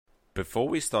before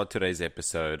we start today's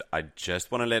episode, I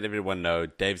just want to let everyone know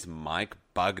Dave's mic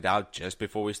bugged out just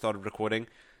before we started recording.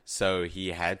 So he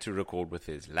had to record with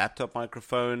his laptop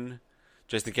microphone.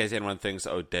 Just in case anyone thinks,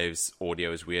 oh, Dave's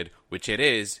audio is weird, which it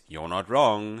is. You're not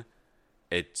wrong.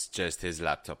 It's just his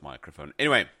laptop microphone.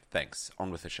 Anyway, thanks.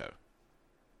 On with the show.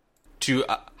 To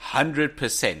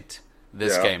 100%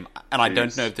 this game. And I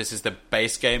don't know if this is the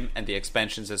base game and the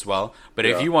expansions as well. But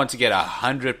if you want to get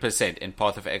 100% in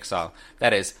Path of Exile,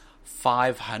 that is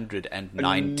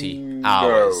 590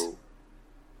 hours.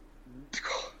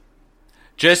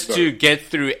 Just to get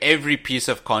through every piece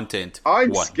of content.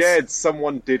 I'm scared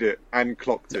someone did it and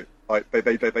clocked it. Like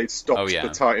they stopped the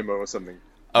timer or something.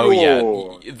 Oh,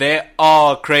 yeah. There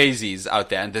are crazies out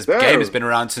there. And this game has been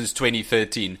around since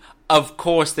 2013. Of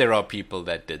course there are people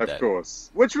that did that. Of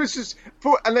course. Which was just...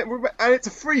 And it's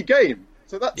a free game.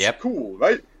 So that's cool,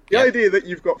 right? The idea that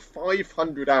you've got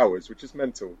 500 hours, which is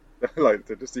mental. Like,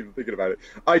 just even thinking about it.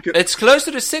 It's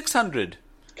closer to 600.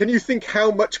 Can you think how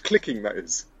much clicking that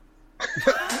is?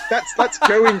 that's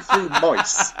going through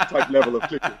mice type level of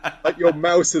clicking. Like your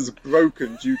mouse has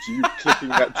broken due to you clicking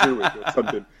that druid or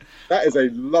something. That is a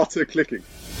lot of clicking.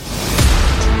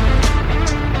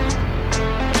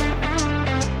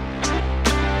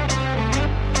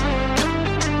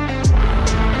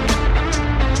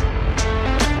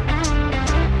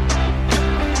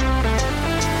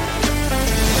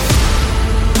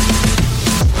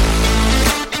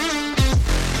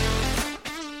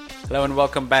 Hello and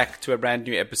welcome back to a brand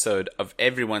new episode of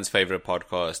everyone's favorite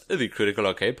podcast, the Critical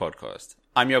OK Podcast.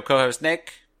 I'm your co-host,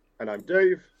 Nick. And I'm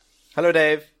Dave. Hello,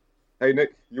 Dave. Hey,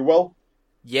 Nick. You well?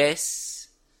 Yes.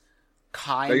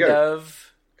 Kind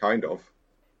of. Kind of?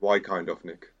 Why kind of,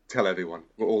 Nick? Tell everyone.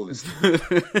 We're all listening.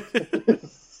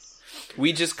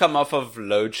 We just come off of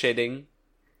load shedding.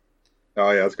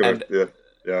 Oh, yeah, that's good.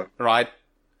 Yeah. Right?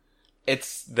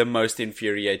 It's the most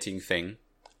infuriating thing.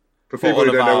 For people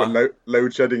who don't know what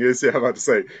load shedding is, I'm about to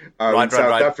say, in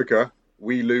South Africa,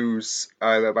 we lose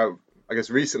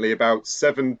recently about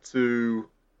 7 to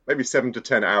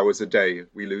 10 hours a day.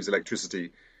 We lose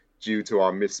electricity due to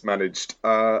our mismanaged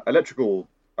electrical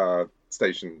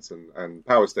stations and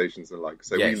power stations and like.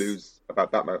 So we lose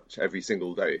about that much every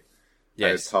single day.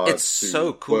 Yes, it's hard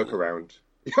so cool. Work around.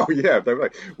 Oh yeah, they're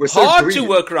right. We're hard to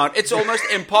work around. It's almost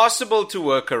impossible to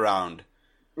work around.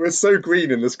 We're so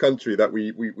green in this country that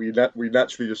we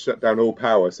naturally just shut down all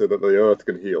power so that the earth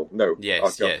can heal. No.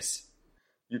 Yes.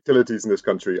 Utilities in this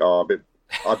country are a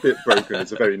bit broken.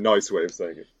 It's a very nice way of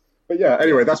saying it. But yeah,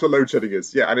 anyway, that's what load shedding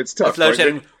is. Yeah, and it's tough. That's load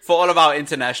shedding for all of our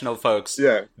international folks.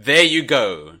 Yeah. There you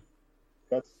go.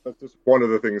 That's just one of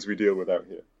the things we deal with out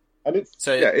here. And it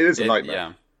is a nightmare.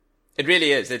 Yeah. It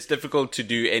really is. It's difficult to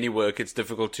do any work. It's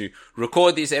difficult to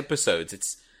record these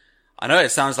episodes. I know it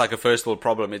sounds like a first world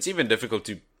problem. It's even difficult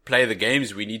to play the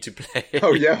games we need to play.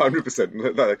 Oh yeah,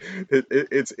 100%.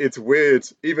 It's weird.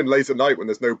 Even late at night when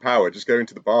there's no power, just going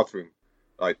to the bathroom.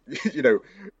 Like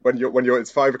when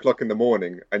it's 5 o'clock in the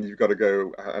morning and you've got to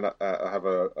go and have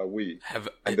a wee,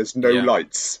 and there's no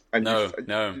lights, and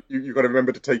you've got to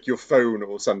remember to take your phone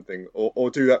or something, or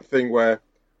do that thing where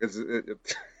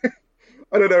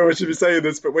I don't know if I should be saying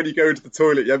this, but when you go to the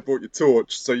toilet, you haven't brought your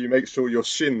torch, so you make sure your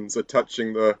shins are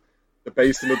touching the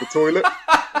basin of the toilet,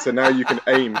 so now you can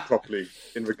aim properly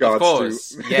in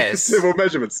regards to civil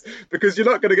measurements, because you're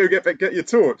not going to go get your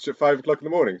torch at 5 o'clock in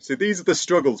the morning. So these are the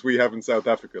struggles we have in South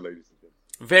Africa, ladies and gentlemen.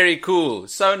 Very cool,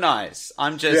 so nice.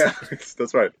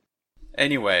 That's right.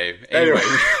 Anyway.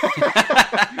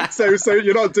 So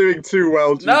you're not doing too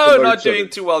well. Not doing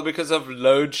too well because of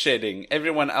load shedding.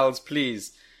 Everyone else,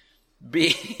 please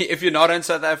if you're not in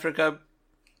South Africa,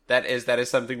 that is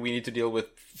something we need to deal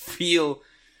with. Feel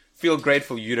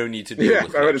grateful you don't need to deal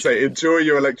with it. I want to say, enjoy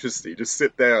your electricity. Just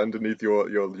sit there underneath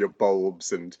your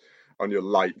bulbs and on your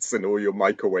lights and all your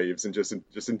microwaves and just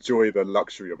enjoy the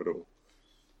luxury of it all.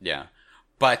 Yeah.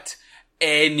 But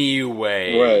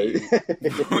anyway,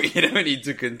 we don't need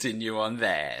to continue on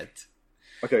that.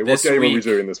 Okay, what game are we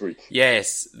doing this week?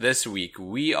 Yes, this week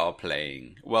we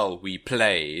played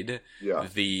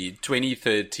the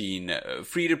 2013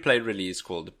 free-to-play release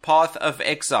called Path of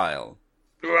Exile.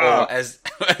 Or as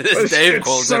Dave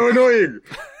calls it. It's so annoying.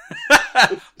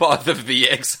 Path of the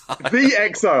Exile. The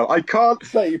Exile. I can't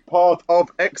say Path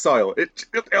of Exile. I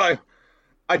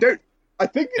think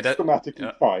it's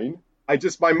grammatically fine.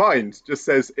 My mind just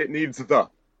says it needs the.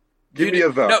 Give me a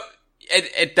the. No,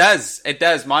 it does. It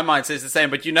does. My mind says the same,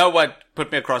 but you know what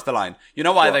put me across the line? You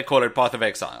know why they call it Path of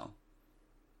Exile?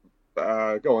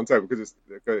 Go on, sorry, because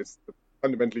it's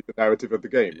fundamentally the narrative of the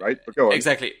game, right? But go on.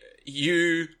 Exactly.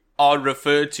 You are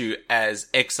referred to as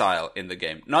Exile in the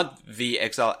game. Not the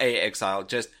Exile, a Exile,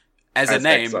 just as a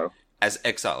name, Exile. as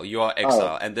Exile. You are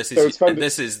Exile, and this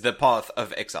is the path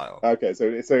of Exile. Okay, so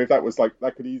if that was like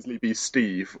that could easily be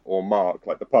Steve or Mark,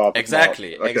 like the path.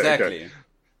 Exactly, of Mark. Okay, exactly. Okay.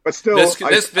 But still,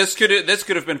 this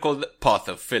could have been called the path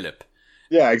of Philip.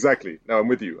 Yeah, exactly. No, I'm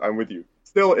with you.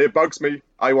 Still, it bugs me.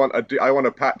 I want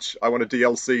a patch. I want a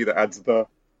DLC that adds the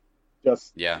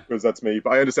just because that's me.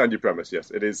 But I understand your premise.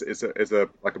 Yes, it is. It's a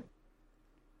like a.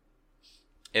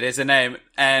 It is a name,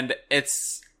 and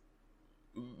it's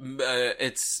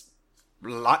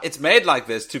made like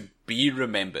this to be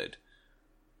remembered.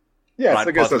 Yes, right?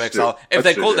 I guess Path of that's Exile. true. If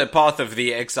they called it Path of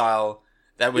the Exile,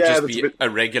 that would just be a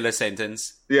regular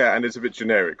sentence. Yeah, and it's a bit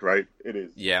generic, right? It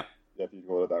is. Yeah. Yeah, if you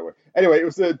call it that way. Anyway, it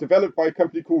was developed by a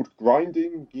company called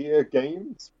Grinding Gear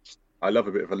Games. I love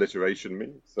a bit of alliteration, me.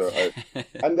 So,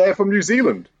 and they're from New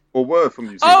Zealand, or were from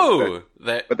New Zealand.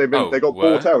 But they got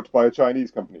bought out by a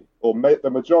Chinese company, or the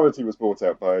majority was bought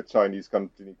out by a Chinese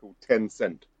company called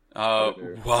Tencent.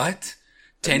 What?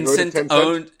 Tencent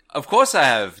owned? Of course I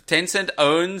have. Tencent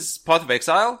owns Path of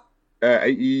Exile?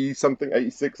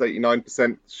 86,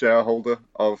 89% shareholder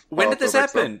of. When did this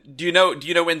happen? Do you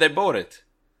know when they bought it?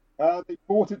 They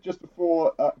bought it just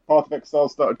before Path of Exile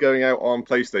started going out on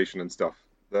PlayStation and stuff.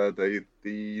 The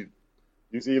New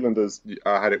Zealanders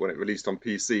had it when it released on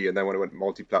PC, and then when it went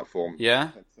multi-platform.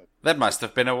 Yeah, that must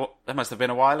have been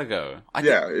a while ago.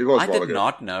 It was. I did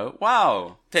not know.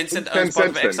 Wow, Tencent owns Path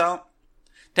of Exile.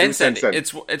 Tencent.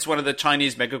 It's one of the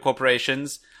Chinese mega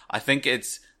corporations. I think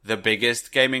it's the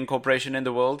biggest gaming corporation in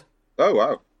the world. Oh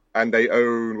wow! And they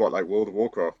own what, like World of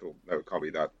Warcraft? Or no, it can't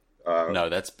be that. No,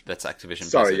 that's Activision.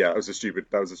 Sorry, that was a stupid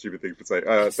thing to say.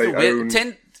 They own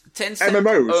Tencent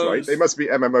MMOs, owns right? They must be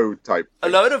MMO type. A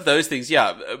load of those things,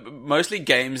 yeah. Mostly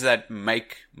games that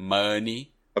make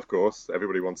money. Of course,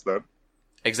 everybody wants that.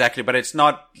 Exactly, but it's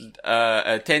not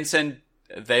Tencent.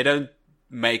 They don't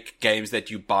make games that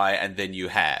you buy and then you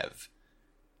have.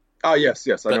 Ah, yes,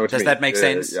 I know what you mean. Does that make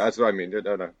sense? Yeah, that's what I mean.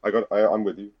 No, I'm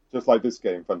with you. Just like this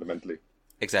game, fundamentally.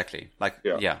 Exactly.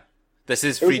 This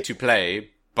is free to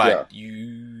play. But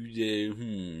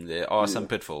there are some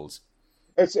pitfalls.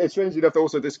 It's strange enough.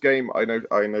 Also, this game I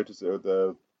noticed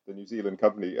the New Zealand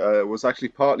company was actually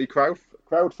partly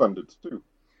crowdfunded too.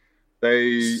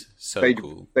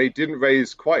 Cool. They didn't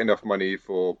raise quite enough money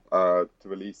to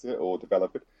release it or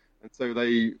develop it, and so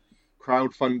they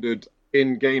crowdfunded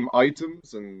in-game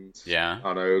items and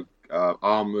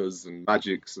armors and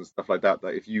magics and stuff like that.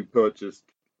 That if you purchased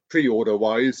pre-order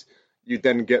wise, you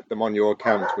then get them on your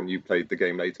account when you played the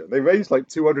game later. They raised like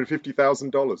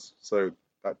 $250,000, so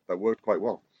that worked quite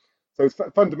well. So it's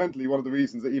fundamentally one of the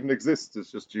reasons it even exists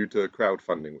is just due to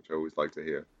crowdfunding, which I always like to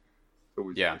hear. It's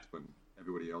always nice when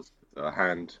everybody else puts a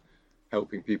hand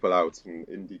helping people out in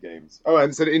indie games. Oh, and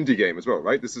it's an indie game as well,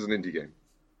 right? This is an indie game.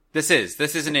 This is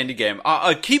an indie game.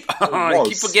 I keep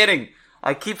forgetting.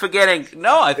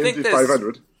 No, I think Indie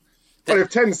 500. Well, if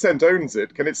Tencent owns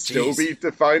it, can it still be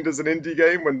defined as an indie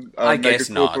game when I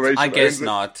guess not.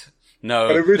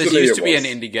 No, this used to be an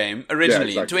indie game.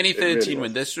 Originally, in 2013,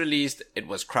 when this released, it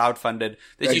was crowdfunded.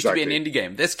 This used to be an indie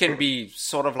game. This can be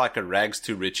sort of like a rags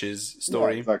to riches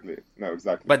story. No,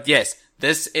 exactly. But yes,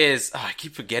 this is... I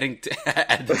keep forgetting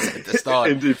to add this at the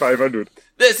start. Indie 500.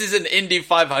 This is an Indie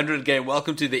 500 game.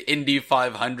 Welcome to the Indie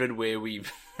 500, where we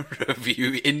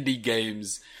review indie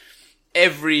games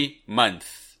every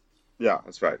month. Yeah,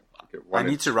 that's right. Okay, I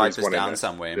need to write this down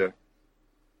somewhere. Yeah.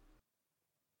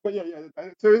 But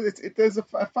so there's a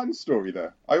fun story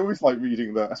there. I always like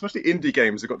reading especially indie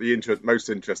games have got the most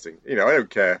interesting. I don't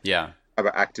care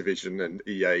about Activision and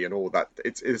EA and all that.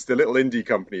 It's the little indie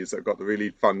companies that have got the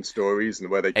really fun stories and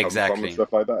where they come from and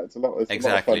stuff like that. It's a lot of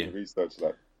fun to research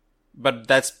that. But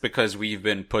that's because we've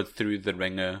been put through the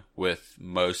ringer with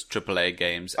most AAA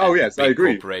games. Oh yes, I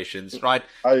agree. Corporations, right?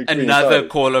 I agree Another entirely.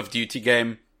 Call of Duty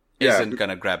game isn't going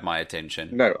to grab my attention.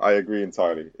 No, I agree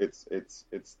entirely. It's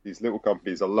these little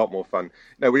companies are a lot more fun.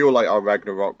 We all like our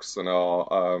Ragnaroks and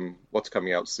our what's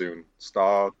coming out soon,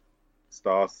 Star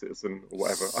Citizen or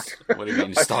whatever. What do you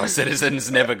mean, Star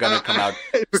Citizen's never going to come out?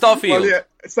 Starfield. Well,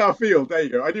 Starfield. There you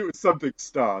go. I knew it was something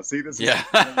Star. See, this is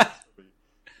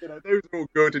those are all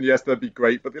good, and yes, that'd be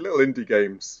great. But the little indie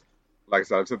games, like I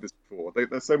said, I've said this before,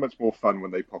 they're so much more fun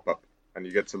when they pop up, and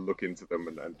you get to look into them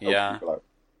and help people out.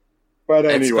 But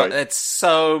anyway, it's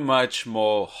so much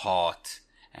more heart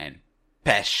and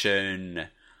passion.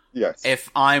 Yes. If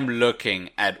I'm looking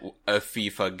at a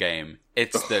FIFA game,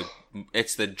 it's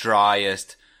the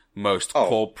driest, most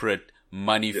corporate,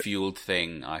 money-fueled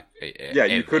thing.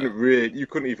 You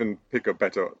couldn't even pick a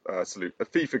better salute.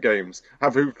 FIFA games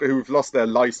who've lost their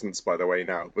license, by the way,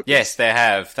 now. Yes, they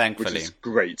have, thankfully. Which is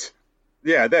great.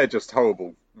 Yeah, they're just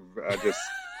horrible, just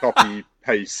copy,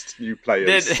 paste, new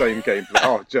players, same gameplay.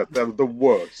 Oh, they're the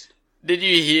worst. Did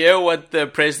you hear what the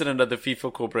president of the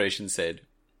FIFA Corporation said?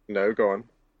 No, go on.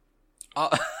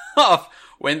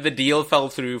 When the deal fell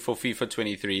through for FIFA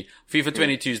 23, FIFA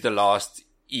 22 is the last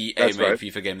EA-made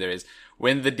FIFA game there is.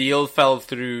 When the deal fell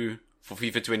through for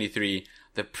FIFA 23,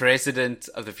 the president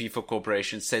of the FIFA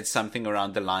Corporation said something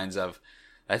around the lines of,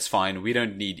 "That's fine, we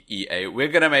don't need EA. We're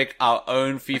going to make our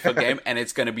own FIFA game, and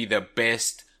it's going to be the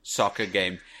best soccer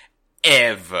game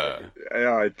ever."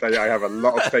 Yeah, I have a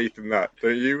lot of faith in that,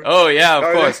 don't you? Oh yeah,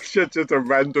 of course. Just a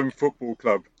random football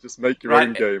club. Just make your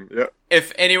own game. Yeah.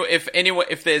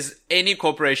 If there's any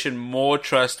corporation more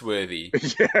trustworthy than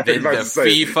the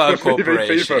FIFA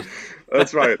Corporation.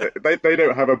 That's right. They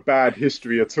don't have a bad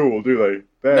history at all, do they?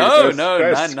 They're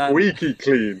none. Squeaky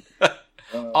clean.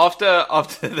 After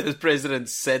the president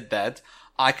said that,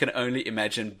 I can only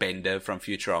imagine Bender from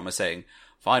Futurama saying,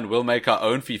 "Fine, we'll make our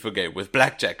own FIFA game with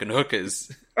blackjack and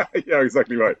hookers." Yeah,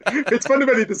 exactly right. It's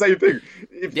fundamentally the same thing.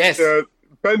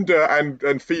 Bender and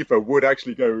FIFA would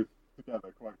actually go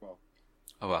together quite well.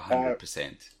 Oh,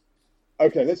 100%.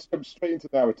 Okay, let's jump straight into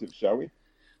narrative, shall we?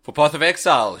 For Path of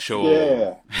Exile, sure.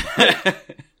 Yeah.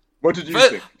 What did you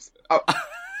think?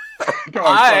 Go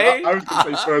on, I was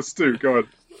going to say first too. Go on.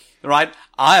 Right,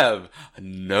 I have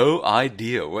no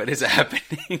idea what is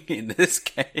happening in this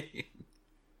game.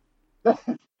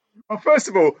 Well, first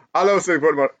of all, I'll also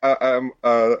put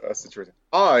a situation.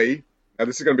 And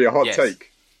this is going to be a hot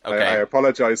take. Okay. I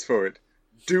apologize for it.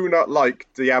 Do not like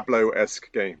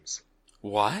Diablo-esque games.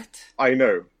 What? I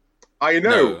know.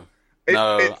 No.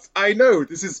 I know.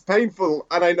 This is painful,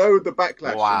 and I know the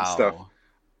backlash and stuff.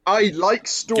 I like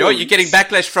stories. You're getting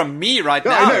backlash from me right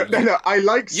now. No. I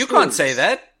like stories. You can't say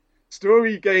that.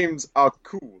 Story games are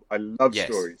cool. I love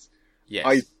stories.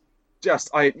 Yes.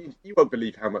 You won't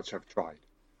believe how much I've tried.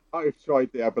 I've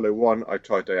tried Diablo 1, I've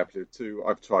tried Diablo 2,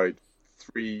 I've tried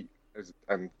 3,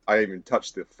 and I haven't even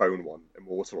touched the phone one,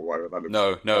 Immortal or whatever that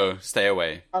looks. No, stay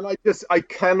away. And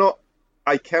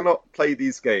I cannot play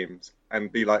these games and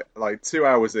be like 2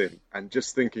 hours in and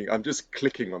just thinking, I'm just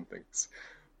clicking on things.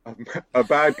 A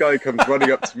bad guy comes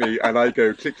running up to me and I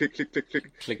go click, click, click, click,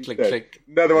 click. Click, click, click.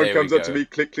 Another one comes up to me,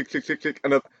 click, click, click, click, click.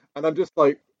 And I'm just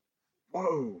like,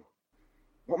 whoa,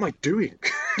 what am I doing?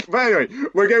 But anyway,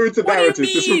 we're going to narrative.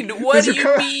 What do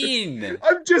you mean?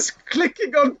 I'm just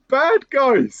clicking on bad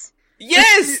guys.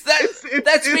 Yes,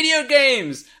 that's video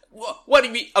games. What do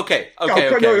you mean? Okay.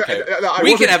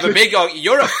 We can have a big...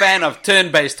 You're a fan of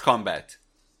turn-based combat.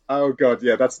 Oh god,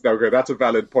 yeah, that's a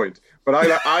valid point. But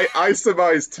I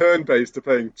surmise turn-based to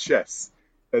playing chess.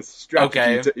 There's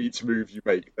strategy to each move you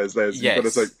make. There's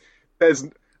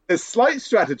slight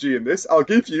strategy in this. I'll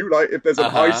give you, if there's an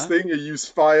ice thing, you use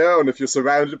fire, and if you're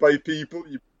surrounded by people,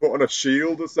 you put on a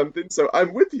shield or something. So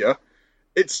I'm with you.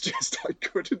 It's just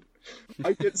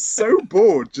I get so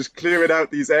bored just clearing out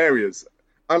these areas.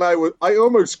 And I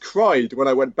almost cried when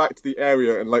I went back to the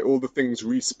area and all the things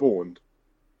respawned.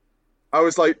 I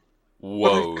was like,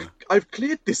 whoa. I've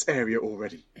cleared this area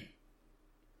already.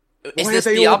 Is this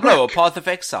Diablo or Path of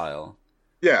Exile?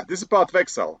 Yeah, this is Path of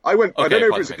Exile. I don't know if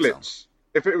it was a glitch.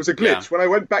 If it was a glitch, when I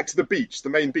went back to the beach, the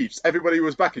main beach, everybody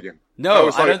was back again. No,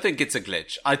 I don't think it's a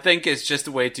glitch. I think it's just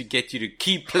a way to get you to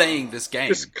keep playing this game.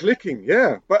 Just clicking,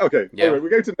 yeah. But okay, anyway, we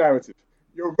go to narrative.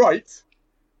 You're right.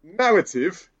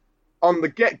 Narrative, on the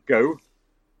get-go,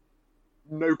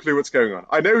 no clue what's going on.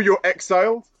 I know you're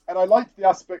exiled, and I like the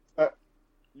aspect that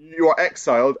you're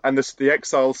exiled, and the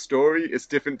exile story is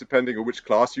different depending on which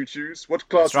class you choose. What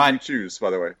class did you choose, by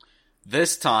the way?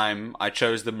 This time, I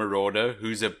chose the Marauder,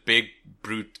 who's a big,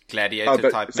 brute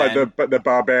gladiator type man. Like the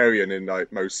barbarian in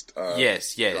most...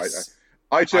 yes. Right,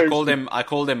 I called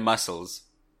him Muscles.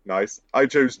 Nice. I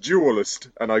chose Duelist,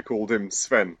 and I called him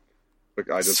Sven.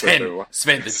 Sven the Duelist.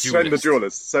 Sven the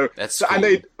Duelist. So that's cool.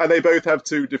 And they both have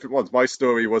two different ones. My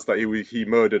story was that he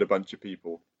murdered a bunch of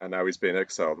people, and now he's being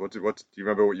exiled. Do you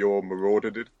remember what your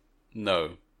Marauder did?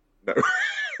 No.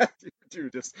 You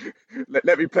just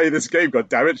let me play this game. God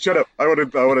damn it! Shut up! I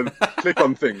want to click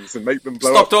on things and make them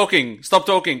blow up. Stop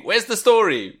talking. Where's the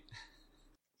story?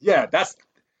 Yeah, that's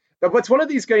one of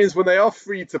these games when they are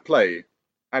free to play,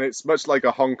 and it's much like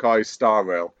a Honkai Star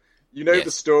Rail.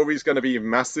 The story's going to be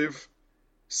massive,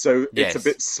 so it's a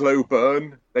bit slow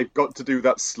burn. They've got to do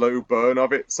that slow burn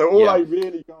of it. So all I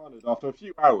really garnered after a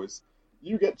few hours,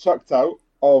 you get chucked out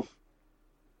of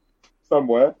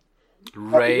somewhere.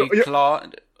 Ray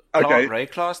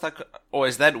class, or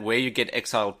is that where you get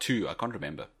exiled to? I can't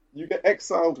remember. You get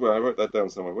exiled where? I wrote that down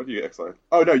somewhere. Where do you get exiled?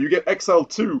 Oh no, you get exiled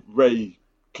to Ray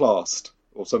classed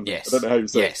or something. Yes. I don't know how you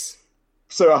say it.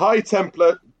 So a High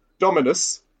Templar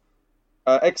Dominus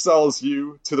exiles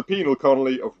you to the penal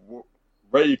colony of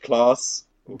Ray class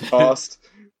or cast,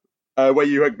 where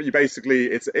you basically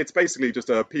it's basically just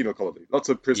a penal colony. Lots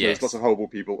of prisoners, lots of horrible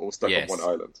people, all stuck on one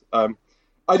island.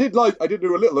 I did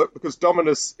do a little look because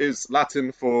Dominus is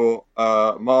Latin for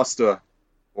master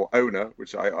or owner,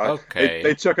 which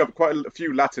they chuck up quite a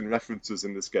few Latin references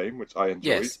in this game, which I enjoy.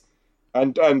 Yes.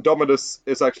 And Dominus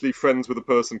is actually friends with a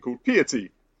person called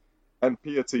Piety. And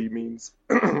piety means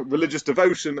religious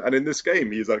devotion, and in this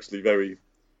game he is actually very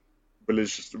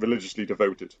religiously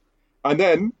devoted. And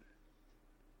then,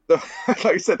 like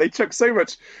I said, they chuck so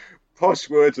much posh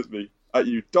words at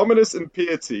you. Dominus and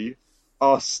Piety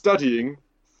are studying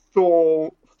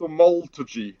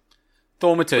thaumaturgy.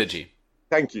 Thaumaturgy.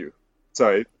 Thank you.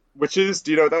 Sorry. Which is,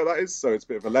 do you know what that is? So it's a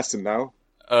bit of a lesson now.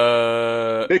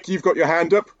 Nick, you've got your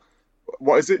hand up.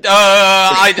 What is it?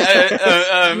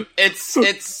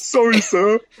 It's. Sorry,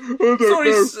 sir. I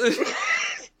don't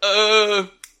know.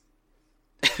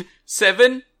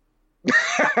 7.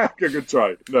 Good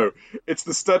try. No, it's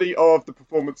the study of the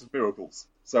performance of miracles.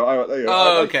 So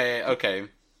okay.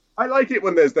 I like it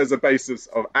when there's a basis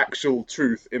of actual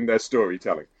truth in their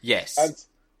storytelling. Yes.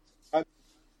 And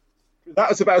that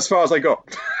was about as far as I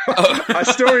got.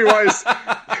 Story-wise,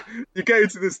 you go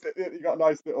to this. You got a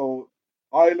nice little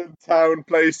island town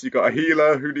place. You got a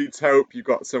healer who needs help. You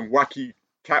got some wacky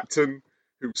captain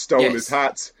who stole his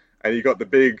hat, and you got the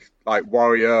big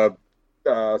warrior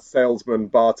salesman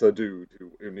barter dude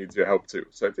who needs your help too.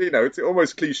 So it's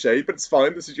almost cliched, but it's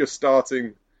fine. This is your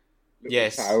starting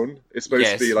town. It's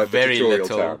supposed to be like the tutorial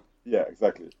town. Yeah,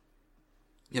 exactly.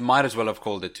 You might as well have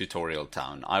called it tutorial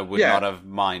town. I would not have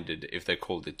minded if they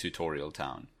called it tutorial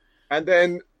town. And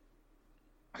then,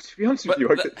 to be honest with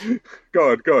you,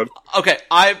 go on. Okay,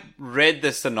 I read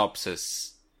the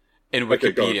synopsis in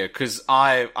Wikipedia because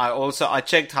I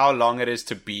checked how long it is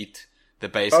to beat the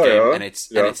base game, and it's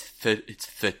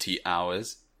 30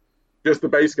 hours. Just the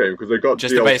base game, because they got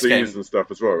just DLCs and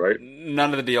stuff as well, right?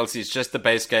 None of the DLCs, just the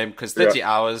base game, because 30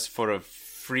 hours for a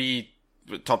free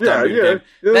top-down game,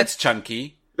 that's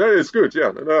chunky. Yeah, it's good,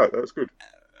 no, that's good.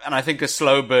 And I think a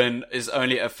slow burn is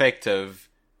only effective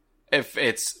if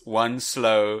it's 1,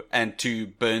 slow, and 2,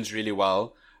 burns really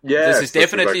well. Yeah, this is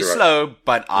definitely slow,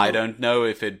 but I don't know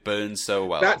if it burns so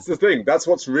well. That's the thing. That's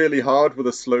what's really hard with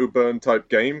a slow burn type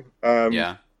game.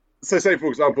 So say, for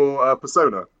example,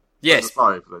 Persona. Yes.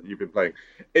 5 that you've been playing.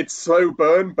 It's slow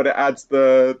burn, but it adds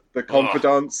the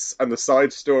confidence and the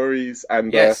side stories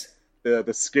and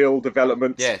the skill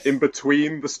development in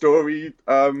between the story.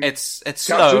 It's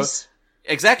slow.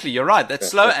 Exactly, you're right. That's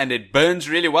slow and it burns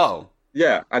really well.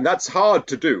 Yeah, and that's hard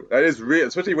to do. That is real,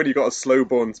 especially when you've got a slow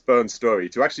burn story.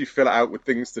 To actually fill it out with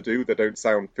things to do that don't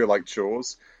feel like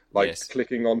chores, like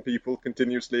clicking on people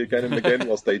continuously again and again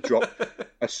whilst they drop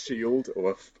a shield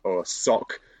or a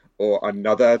sock or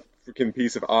another freaking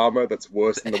piece of armor that's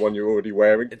worse than the one you're already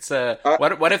wearing. It's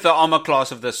what if the armor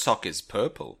class of the sock is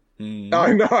purple?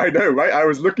 I know, right? I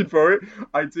was looking for it.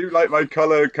 I do like my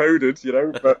color coded,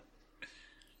 but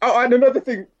and another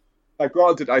thing.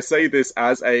 Granted, I say this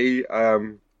as a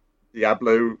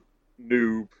Diablo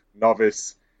noob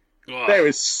novice. Ugh. There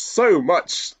is so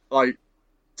much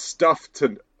stuff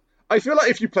to. I feel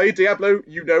like if you play Diablo,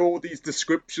 you know all these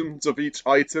descriptions of each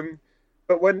item.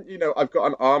 But when I've got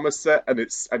an armor set and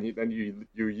you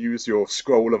use your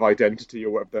scroll of identity or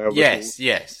whatever.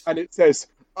 Yes. And it says,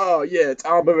 it's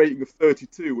armor rating of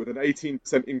 32 with an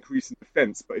 18% increase in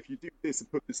defense. But if you do this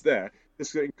and put this there,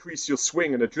 this will increase your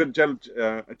swing and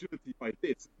agility by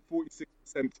this. 46%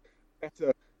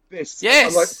 better this.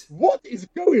 Yes. I'm like, what is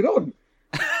going on?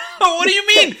 What do you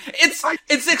mean?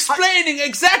 It's explaining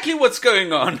exactly what's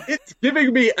going on. It's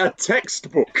giving me a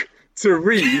textbook to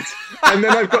read, and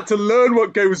then I've got to learn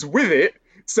what goes with it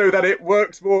so that it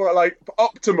works more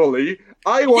optimally.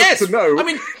 I want to know. I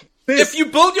mean, if you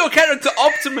build your character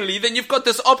optimally, then you've got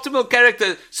this optimal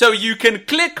character so you can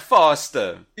click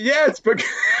faster. Yes, but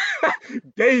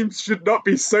games should not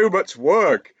be so much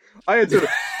work. I had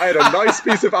a nice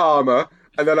piece of armor,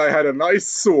 and then I had a nice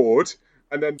sword,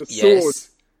 and then the sword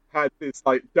had this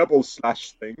double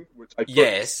slash thing, which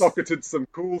I socketed some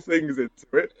cool things into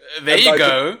it. There you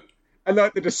go. And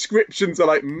the descriptions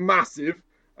are massive,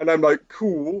 and I'm like,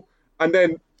 cool. And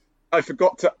then I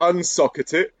forgot to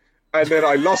unsocket it, and then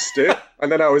I lost it,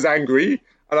 and then I was angry,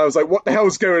 and I was like, what the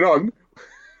hell's going on?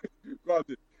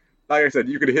 Granted, like I said,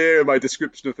 you can hear in my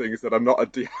description of things that I'm not a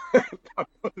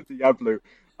Diablo.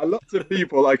 And lots of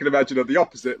people, I can imagine, are the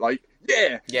opposite.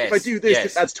 If I do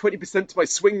this, it adds 20% to my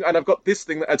swing, and I've got this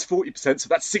thing that adds 40%, so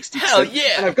that's 60%. Hell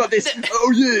yeah! And I've got this,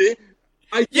 oh yeah!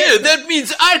 That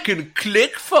means I can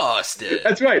click faster.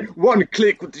 That's right. One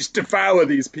click will just devour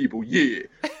these people. Yeah.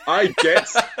 I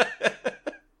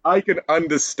can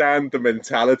understand the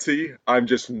mentality. I'm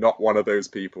just not one of those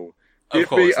people. Give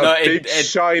me a big,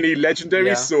 shiny,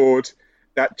 legendary sword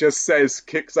that just says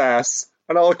kicks ass,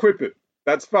 and I'll equip it.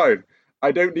 That's fine.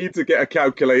 I don't need to get a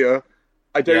calculator.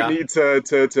 I don't need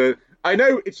to... I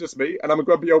know it's just me, and I'm a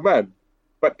grumpy old man.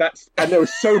 But and there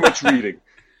was so much reading.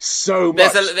 So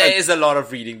much. There is a lot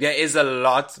of reading. There is a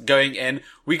lot going in.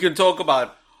 We can talk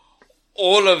about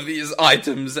all of these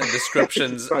items and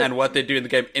descriptions right. and what they do in the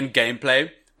game in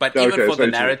gameplay. But even for the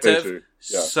narrative,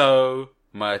 so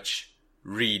much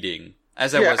reading.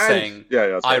 As I was saying,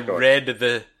 I read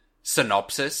the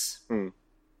synopsis.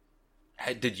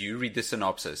 Did you read the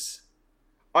synopsis?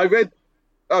 I read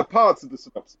parts of the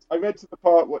synopsis. I read to the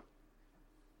part what...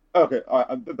 Okay,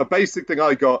 the basic thing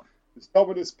I got is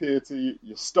Dominus Piety,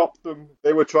 you stopped them.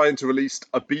 They were trying to release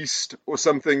a beast or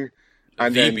something.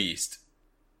 And beast.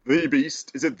 The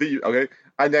beast. Is it the... Okay.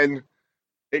 And then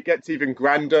it gets even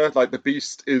grander, like the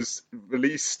beast is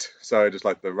released. So I just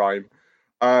like the rhyme.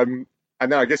 And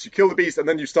then I guess you kill the beast and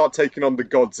then you start taking on the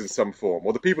gods in some form.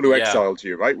 Or the people who exiled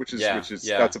you, right? Which is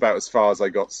that's about as far as I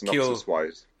got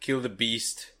synopsis-wise. Kill the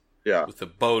beast Yeah. with a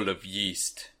bowl of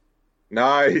yeast.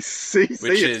 Nice. See,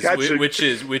 which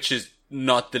is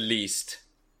not the least,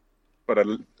 but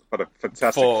a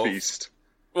fantastic feast.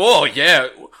 Oh yeah,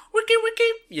 wiki,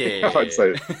 yeah. I'd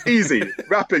say easy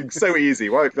rapping, so easy.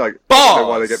 Why I don't know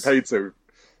why they get paid so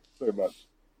much.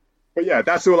 But yeah,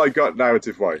 that's all I got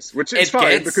narrative wise, which is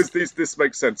fine because this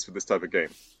makes sense for this type of game.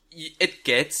 It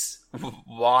gets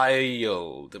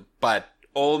wild, but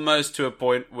almost to a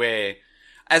point where,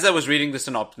 as I was reading the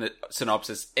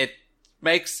synopsis,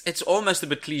 it's almost a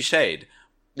bit cliched.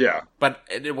 Yeah. But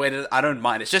in a way that I don't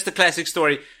mind. It's just a classic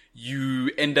story.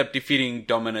 You end up defeating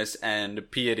Dominus and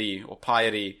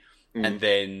Piety, and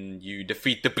then you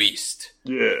defeat the beast.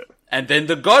 Yeah. And then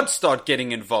the gods start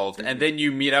getting involved, and then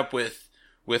you meet up with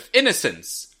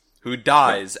Innocence, who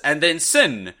dies, and then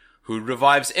Sin, who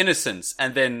revives Innocence,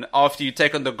 and then after you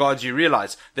take on the gods, you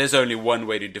realize there's only one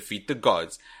way to defeat the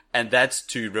gods, and that's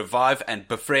to revive and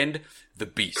befriend the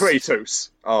beast. Kratos.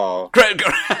 Oh.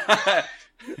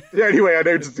 The only way I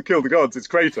know to kill the gods is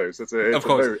Kratos.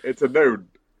 It's a known.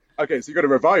 Okay, so you got to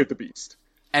revive the beast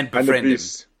and befriend him.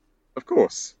 Of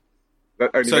course. That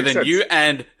only so makes then sense. You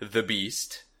and the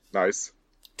beast, nice,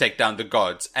 take down the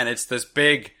gods, and it's this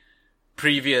big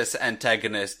previous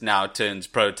antagonist now turns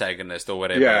protagonist or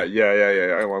whatever. Yeah.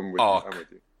 I'm with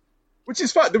you. Which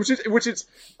is fun. Which is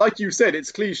like you said,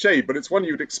 it's cliche, but it's one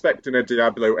you'd expect in a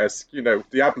Diablo-esque.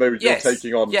 Diablo. You're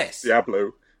taking on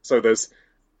Diablo, so there's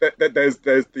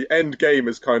the end game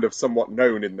is kind of somewhat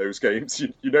known in those games.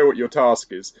 You know what your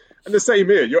task is, and the same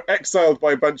here. You're exiled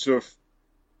by a bunch of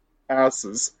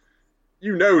asses.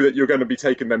 You know that you're going to be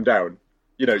taking them down.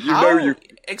 You've got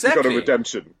a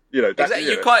redemption. Exactly.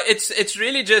 You can't. It's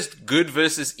really just good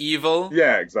versus evil.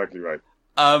 Yeah, exactly right.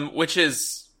 Which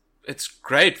is it's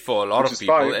great for a lot of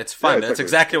people. Fine. It's fun. That's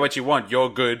exactly what you want. You're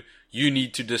good. You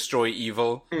need to destroy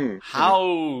evil.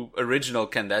 How original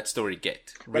can that story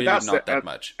get? Really not that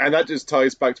much. And that just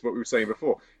ties back to what we were saying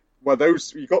before. Well,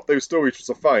 you got those stories which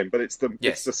are fine, but it's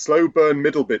the slow burn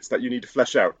middle bits that you need to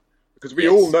flesh out. Because we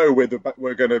all know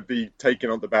we're going to be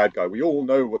taking on the bad guy. We all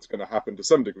know what's going to happen to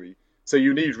some degree. So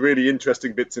you need really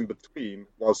interesting bits in between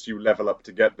whilst you level up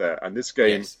to get there. And this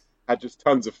game had just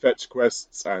tons of fetch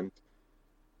quests and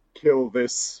kill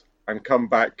this and come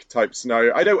back type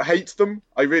scenario. I don't hate them.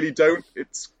 I really don't.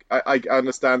 I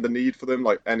understand the need for them,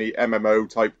 like any MMO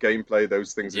type gameplay.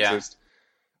 Those things exist.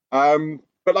 But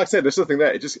like I said, there's something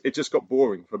there. It just got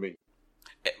boring for me.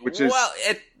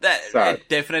 It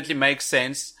definitely makes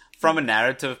sense from a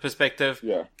narrative perspective.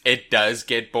 Yeah, it does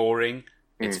get boring.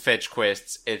 It's fetch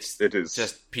quests. It is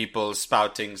just people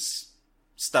spouting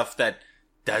stuff that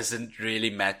doesn't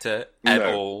really matter at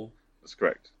all. That's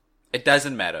correct. It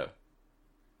doesn't matter.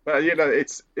 But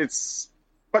it's.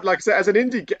 But like I said, as an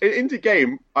indie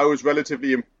game, I was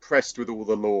relatively impressed with all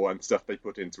the lore and stuff they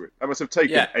put into it. That must have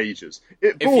taken ages.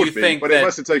 It bored me, but it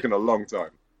must have taken a long time.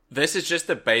 This is just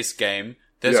a base game.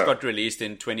 This got released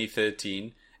in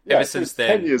 2013. Yeah, Ever since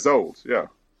then, 10 years old. Yeah,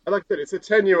 and like I said, it's a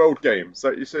 10-year-old game. So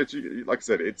like I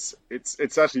said,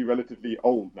 it's actually relatively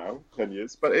old now, 10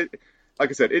 years. But like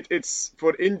I said, it's for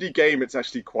an indie game, it's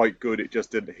actually quite good. It just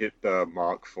didn't hit the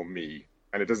mark for me,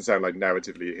 and it doesn't sound like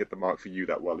narratively it hit the mark for you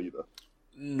that well either.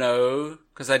 No,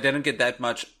 because I didn't get that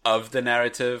much of the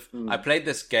narrative. I played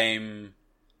this game.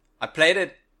 I played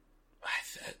it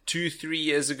 2-3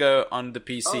 years ago on the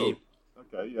PC. Oh,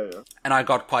 okay, yeah. And I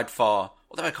got quite far,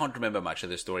 although I can't remember much of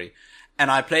the story. And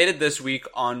I played it this week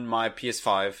on my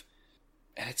PS5.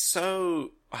 And it's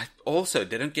so... I also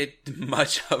didn't get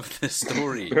much of the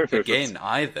story again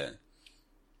either.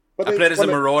 But I played as a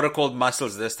marauder called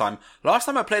Muscles this time. Last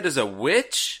time I played as a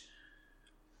witch.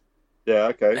 Yeah,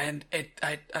 okay. And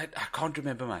I can't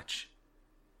remember much.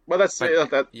 Well,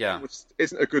 that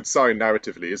isn't a good sign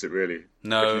narratively, is it really?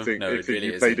 No, if it really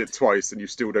you played isn't. it twice and you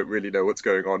still don't really know what's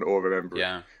going on or remember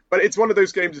it. But it's one of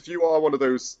those games, if you are one of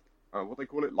those... what they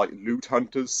call it, like loot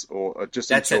hunters, or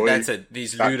just enjoy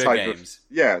these looter games.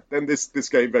 Then this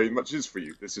game very much is for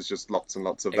you. This is just lots and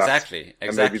lots of that. Exactly.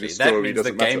 And maybe the story that means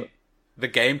doesn't matter. The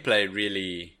gameplay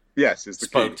really is the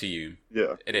spoke key. to you.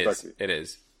 Yeah, it exactly. is. It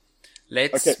is.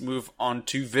 Let's move on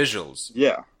to visuals.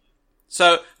 Yeah.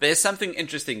 So there's something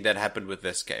interesting that happened with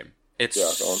this game. It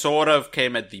sort of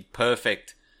came at the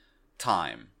perfect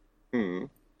time.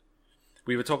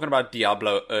 We were talking about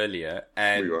Diablo earlier,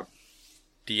 and we were.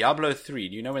 Diablo 3,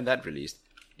 do you know when that released?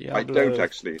 I don't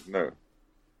actually, no.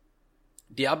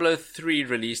 Diablo 3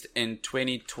 released in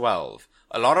 2012.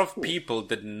 A lot of people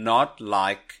did not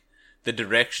like the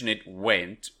direction it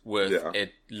went, with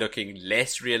it looking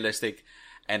less realistic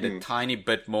and a tiny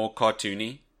bit more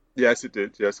cartoony. Yes, it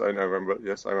did. Yes, I remember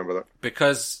that.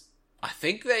 Because I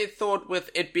think they thought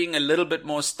with it being a little bit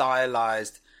more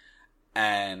stylized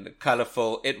and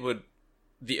colorful,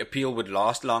 the appeal would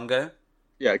last longer.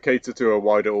 Yeah, cater to a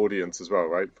wider audience as well,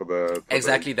 right? For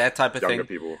that type of younger thing.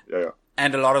 People. Yeah.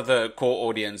 And a lot of the core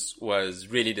audience was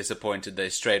really disappointed. They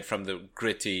strayed from the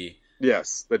gritty.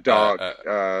 Yes, the dark,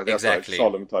 exactly,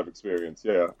 solemn type experience.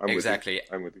 Yeah, I'm exactly.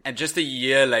 With you. And just a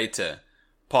year later,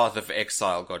 Path of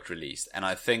Exile got released, and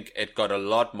I think it got a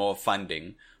lot more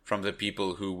funding from the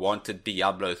people who wanted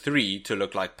Diablo 3 to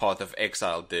look like Path of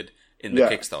Exile did in the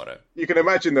Kickstarter. You can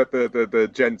imagine that the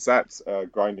gents at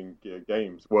Grinding Gear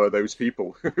Games were those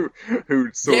people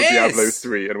who saw Diablo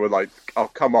 3 and were like, "Oh,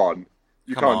 come on,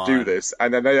 you can't do this,"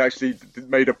 and then they actually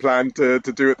made a plan to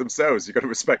do it themselves. You got to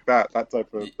respect that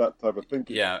type of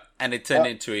thinking. Yeah, and it turned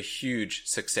into a huge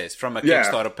success from a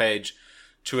Kickstarter page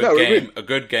to a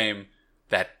good game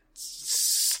that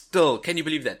still, can you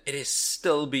believe that it is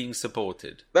still being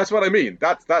supported? That's what I mean.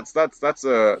 That's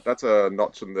a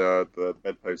notch on the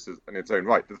bedpost in its own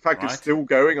right. The fact it's still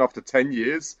going after 10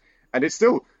 years, and it's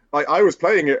still like, I was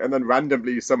playing it, and then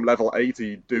randomly some level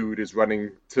 80 dude is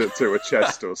running to a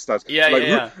chest or stuff.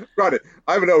 Right,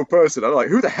 I'm an old person. I'm like,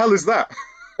 who the hell is that?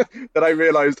 Then I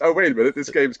realized, oh wait a minute, this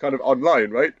game's kind of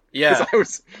online, right? Yeah. I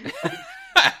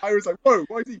was like, whoa,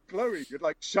 why is he glowing and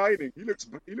like shining? He looks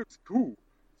cool.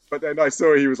 But then I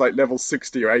saw he was like level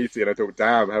 60 or 80, and I thought,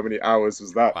 damn, how many hours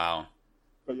was that? Wow.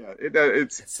 But yeah,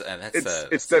 it's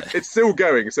still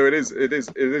going, so it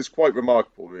is quite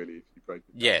remarkable, really. If you break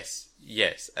it.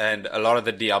 Yes, and a lot of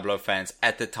the Diablo fans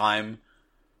at the time,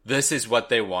 this is what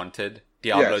they wanted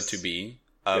Diablo to be.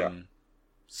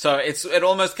 So it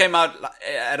almost came out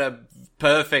at a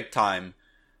perfect time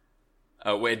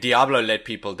where Diablo let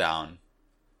people down.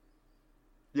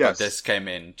 Yes. But this came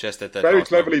in just at the very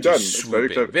cleverly done. It's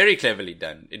very cleverly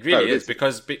done. It really is,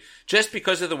 because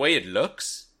because of the way it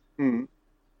looks.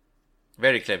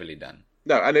 Very cleverly done.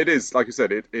 No, and it is, like I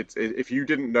said, it if you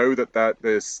didn't know that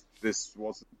this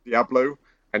was Diablo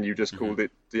and you just called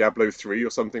it Diablo 3 or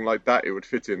something like that, it would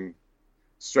fit in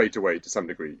straight away to some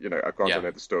degree. You know, I can't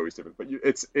know the story's different, but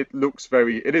it looks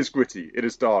it is gritty, it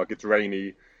is dark, it's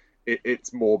rainy,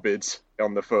 it's morbid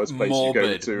on the first place you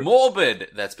go to. Morbid,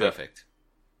 that's perfect.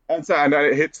 And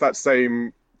it hits that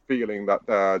same feeling that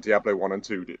Diablo 1 and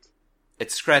 2 did. It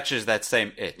scratches that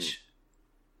same itch.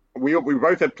 We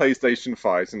both had PlayStation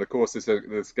 5s, and of course this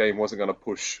game wasn't going to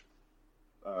push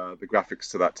the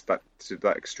graphics to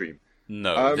that extreme.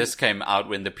 No, this came out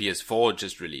when the PS4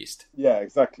 just released. Yeah,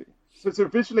 exactly. So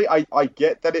visually, I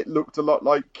get that it looked a lot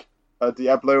like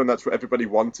Diablo, and that's what everybody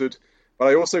wanted. But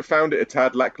I also found it a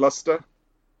tad lackluster.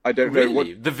 I don't know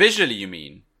what... The visually, you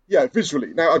mean? Yeah,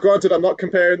 visually. Now, granted, I'm not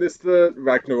comparing this to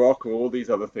Ragnarok or all these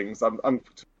other things. I'm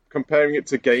comparing it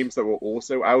to games that were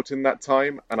also out in that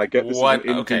time, and I get this is an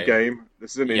indie game.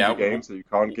 This is an indie game, so you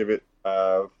can't give it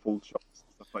full shots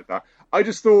and stuff like that. I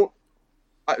just thought,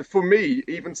 for me,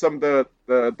 even some of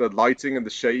the lighting and the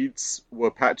shades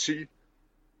were patchy.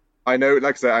 I know,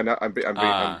 like I said,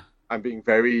 I'm being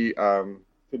very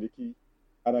finicky,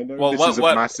 and I know this is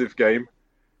a massive game.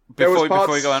 Before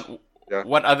we go on. Yeah.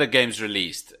 What other games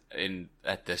released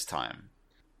at this time?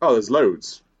 Oh, there's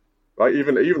loads. Right,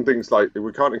 even things like,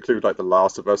 we can't include like The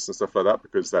Last of Us and stuff like that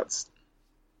because that's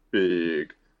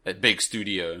big. A big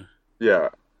studio. Yeah,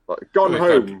 like Gone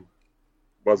Home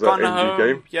was an indie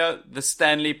game. Yeah, the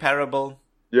Stanley Parable.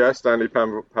 Yeah, Stanley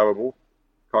Parable.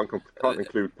 Can't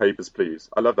include Papers, Please.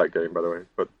 I love that game, by the way,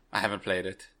 but I haven't played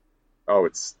it. Oh,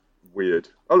 it's weird.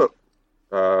 Oh, look.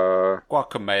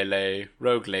 Guacamelee,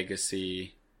 Rogue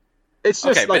Legacy. It's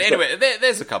just okay, but anyway,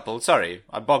 there's a couple. Sorry,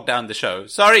 I bogged down the show.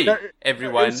 Sorry,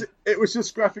 everyone. It was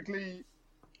just graphically.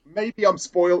 Maybe I'm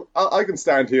spoiled. I can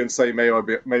stand here and say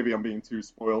maybe I'm being too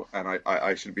spoiled, and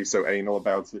I should be so anal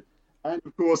about it. And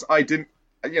of course, I didn't.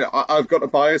 I've got a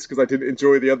bias because I didn't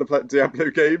enjoy the other Diablo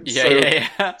games.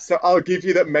 Yeah. So I'll give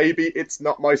you that maybe it's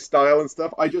not my style and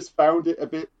stuff. I just found it a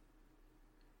bit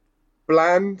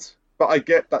bland, but I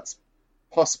get that's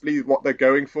possibly what they're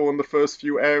going for in the first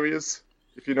few areas.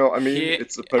 If you know what I mean,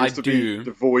 it's supposed to be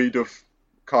devoid of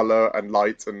color and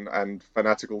light and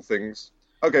fanatical things.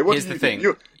 Okay, what do you think?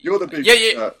 You're the big.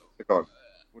 Go on.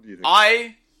 What do you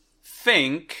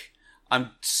think?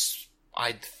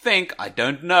 I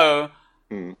don't know.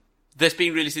 This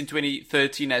being released in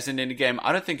 2013 as an indie game,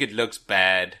 I don't think it looks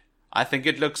bad. I think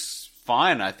it looks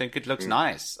fine. I think it looks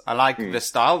nice. I like the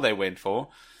style they went for.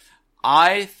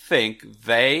 I think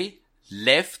they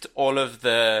left all of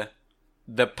the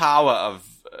power of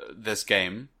this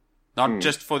game, not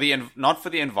for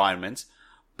the environment,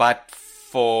 but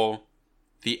for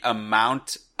the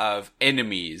amount of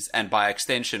enemies and by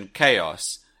extension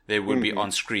chaos there would be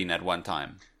on screen at one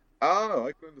time. Oh,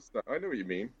 I can understand. I know what you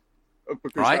mean.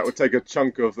 Because that would take a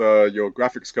chunk of your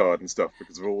graphics card and stuff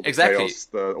because of all the chaos,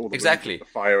 all the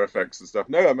fire effects and stuff.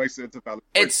 No, that makes it a valid point.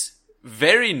 It's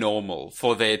very normal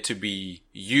for there to be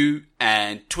you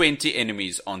and 20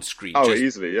 enemies on screen. Oh,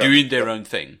 easily, yeah. Doing their own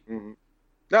thing. Mm-hmm.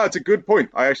 No, it's a good point.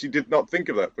 I actually did not think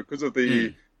of that. Because of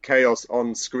the chaos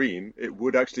on screen, it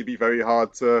would actually be very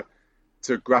hard to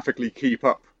graphically keep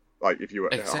up. Like, if you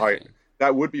were high,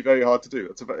 that would be very hard to do.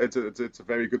 It's a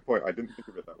very good point. I didn't think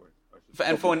of it that way.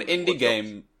 And for an indie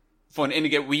game,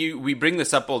 we bring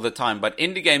this up all the time, but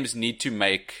indie games need to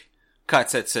make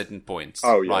cuts at certain points.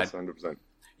 Oh, yes, 100%.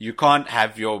 You can't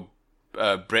have your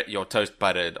toast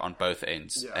buttered on both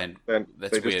ends, and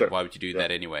that's weird. Why would you do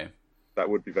that anyway? That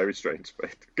would be very strange,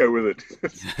 but go with it.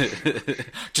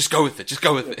 Just go with it.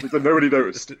 Nobody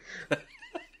noticed.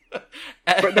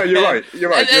 But no, you're right.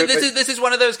 And this is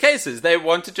one of those cases. They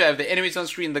wanted to have the enemies on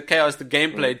screen, the chaos, the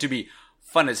gameplay to be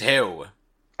fun as hell.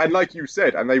 And like you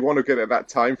said, and they want to get at that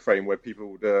time frame where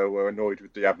people were annoyed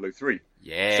with Diablo 3.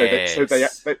 Yeah. So they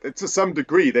to some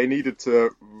degree, they needed to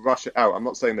rush it out. I'm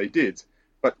not saying they did,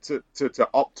 but to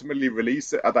optimally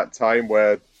release it at that time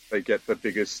where they get the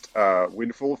biggest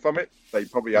windfall from it, they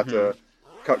probably had to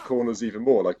cut corners even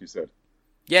more, like you said.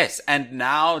 Yes, and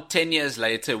now, 10 years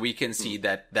later, we can see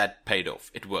that paid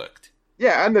off. It worked.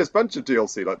 Yeah, and there's a bunch of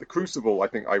DLC, like the Crucible, I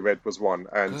think I read was one.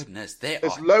 And goodness,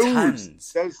 there's loads.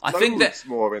 Tons. There's loads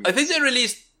more in I think they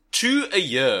released 2 a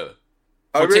year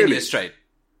for 10 years straight.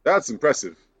 That's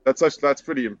impressive. That's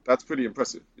pretty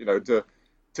impressive.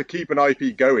 To keep an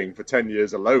IP going for 10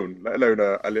 years alone, let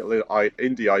alone a little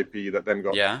indie IP that then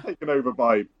got taken over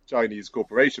by Chinese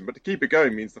corporation. But to keep it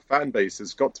going means the fan base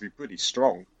has got to be pretty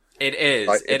strong. It is.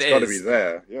 It's got to be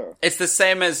there. Yeah. It's the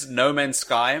same as No Man's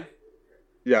Sky.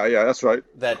 Yeah, that's right.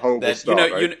 You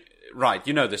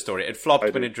know the story. It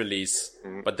flopped when it released,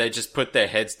 but they just put their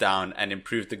heads down and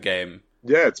improved the game.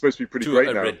 Yeah, it's supposed to be pretty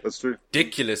great now. That's true.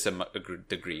 Ridiculous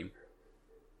degree.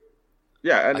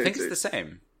 Yeah, and I think it's the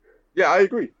same. Yeah, I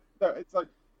agree. No, it's like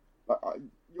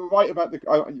you're right about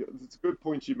it's a good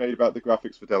point you made about the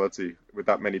graphics fidelity with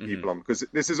that many people on, because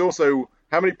this is also,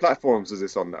 how many platforms is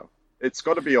this on now? It's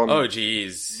got to be on. Oh,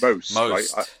 geez, most. Right?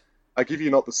 I give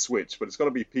you not the Switch, but it's got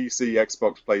to be PC,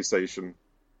 Xbox, PlayStation,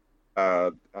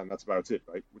 and that's about it,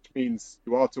 right? Which means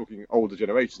you are talking older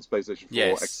generations: PlayStation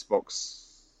 4, Xbox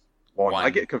One. I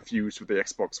get confused with the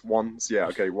Xbox Ones. Yeah,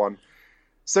 okay, one.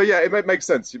 So yeah, it makes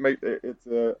sense. It's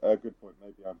a good point.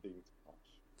 Maybe I'm being too much.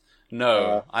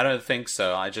 No, I don't think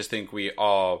so. I just think we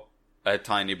are a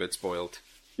tiny bit spoiled.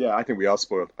 Yeah, I think we are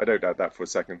spoiled. I don't doubt that for a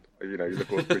second. You look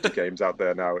at all the pretty games out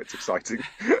there now. It's exciting,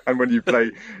 and when you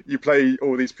play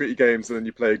all these pretty games, and then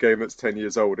you play a game that's 10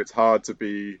 years old, it's hard to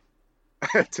be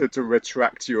to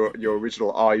retract your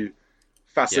original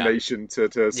fascination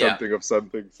to something of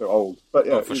something so old. But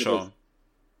yeah, for sure.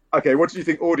 Okay, what do you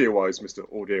think audio-wise,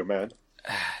 Mr. Audio Man?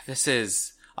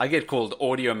 I get called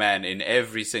Audio Man in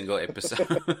every single episode.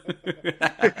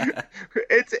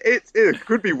 It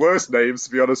could be worse names, to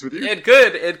be honest with you. It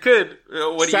could.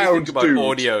 What do you think about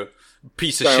audio?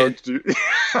 Piece of shit.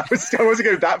 I wasn't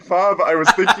going that far, but I was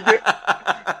thinking it.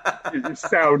 You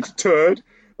sound turd.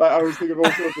 Like, I was thinking of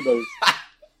all sorts of names.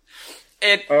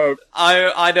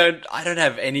 I don't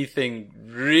have anything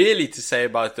really to say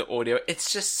about the audio.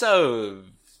 It's just so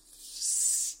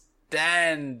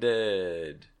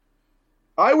standard.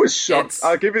 I was shocked.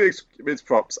 I'll give you its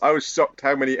props. I was shocked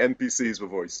how many NPCs were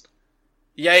voiced.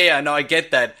 Yeah, no, I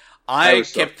get that. I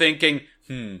kept thinking,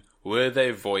 were they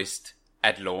voiced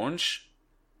at launch?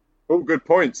 Oh, good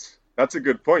point. That's a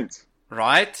good point.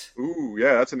 Right? Ooh,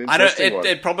 yeah, that's an interesting one.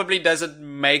 It probably doesn't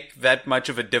make that much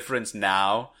of a difference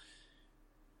now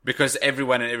because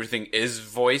everyone and everything is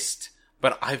voiced.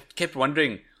 But I kept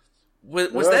wondering,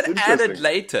 was that added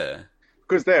later?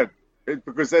 Because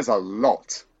there's a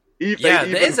lot. They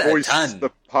even voice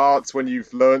the parts when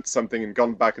you've learnt something and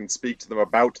gone back and speak to them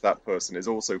about that person is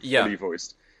also fully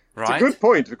voiced. Right. It's a good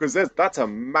point because that's a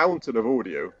mountain of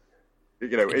audio.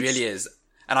 You know, it really is.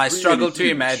 And I struggle to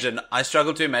imagine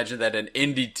that an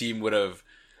indie team would have.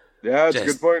 Yeah, it's a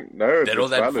good point. No, did all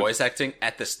that voice acting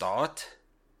at the start.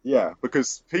 Yeah,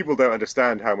 because people don't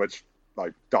understand how much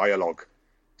dialogue.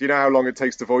 Do you know how long it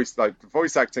takes to voice?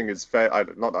 Voice acting is fair.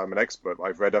 Not that I'm an expert.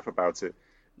 I've read up about it.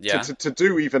 Yeah. To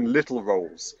do even little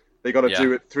roles, they got to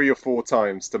do it 3 or 4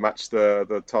 times to match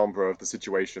the timbre of the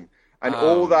situation. And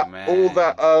all that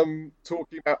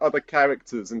talking about other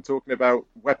characters and talking about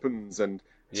weapons and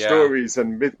stories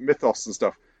and mythos and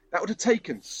stuff, that would have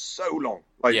taken so long.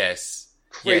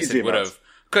 Crazy it would have.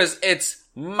 Because it's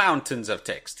mountains of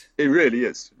text. It really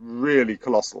is. Really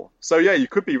colossal. So yeah, you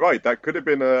could be right. That could have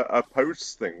been a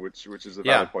post thing, which is a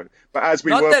valid point. But as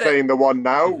we were playing the one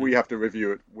now, we have to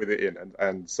review it with it in.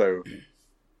 And so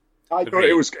I thought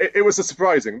it was a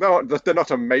surprising. They're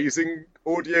not amazing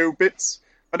audio bits,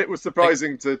 but it was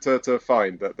surprising to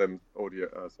find that them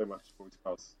audio so much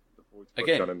voice work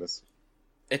done in this.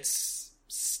 It's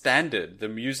standard. The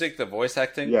music, the voice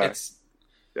acting, it's...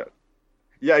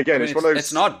 Yeah, again, it's one of those...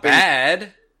 It's not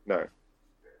bad. No.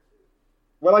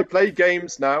 When I play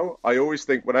games now, I always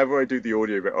think, whenever I do the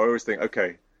audio bit, I always think,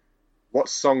 okay, what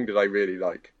song did I really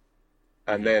like?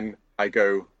 And then I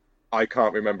go, I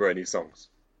can't remember any songs.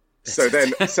 So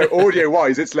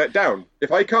audio-wise, it's let down.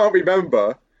 If I can't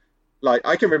remember,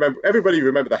 I can remember... Everybody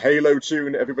remember the Halo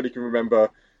tune. Everybody can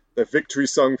remember the victory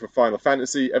song for Final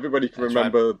Fantasy. Everybody can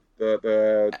remember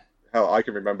the hell, I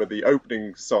can remember the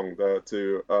opening song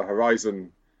to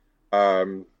Horizon.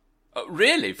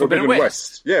 Really? Forbidden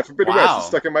West? Yeah, Forbidden West. It's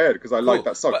stuck in my head because I like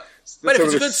that song. But if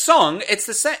it's a good song, it's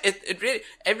the same. It really,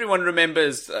 everyone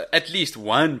remembers at least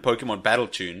one Pokemon battle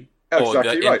tune or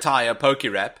the entire Poke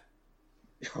Rap.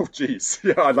 Oh, jeez.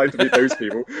 Yeah, I'd like to meet those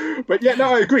people. But yeah,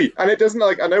 no, I agree. And it doesn't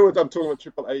I know I'm talking about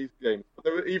AAA games, but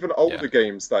there were even older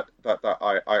games that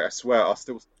I swear are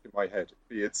still stuck in my head.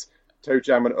 Be it Toe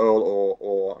Jam and Earl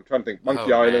or I'm trying to think,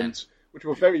 Monkey Island, which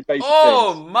were very basic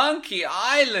games. Monkey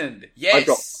Island! Yes! I've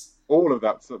got all of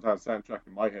that soundtrack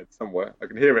in my head somewhere. I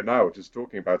can hear it now just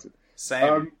talking about it.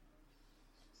 Same.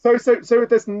 So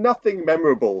there's nothing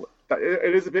memorable.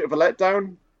 It is a bit of a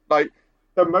letdown.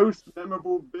 The most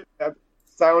memorable bit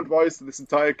sound-wise to this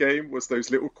entire game was those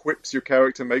little quips your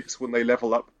character makes when they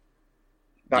level up.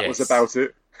 That was about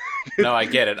it. No, I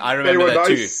get it. I remember that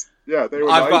nice. too. Yeah, they were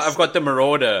nice. I've got the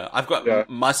Marauder. I've got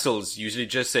Muscles usually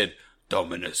just said,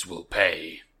 Dominus will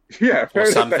pay. Yeah. Or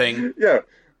something. Yeah.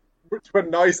 Which were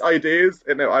nice ideas.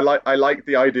 And I like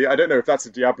the idea. I don't know if that's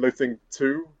a Diablo thing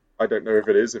too. I don't know if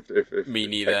it is. If Me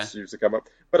neither. X used to come up.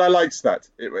 But I liked that.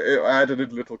 It added a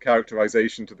little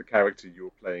characterization to the character you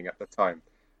were playing at the time.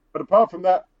 But apart from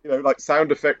that,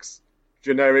 sound effects,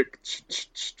 generic,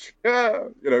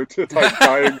 type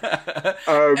dying.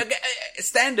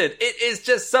 Standard. It is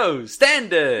just so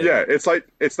standard. Yeah,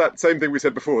 it's that same thing we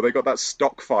said before. They got that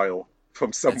stock file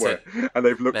from somewhere, and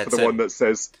they've looked for the one that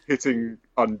says hitting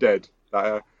undead,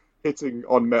 hitting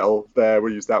on metal. There,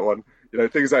 we use that one.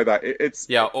 Things like that.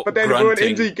 But then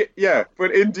grunting. For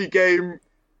an indie game,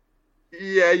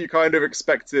 you kind of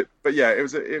expect it. But yeah, it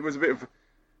was a bit of.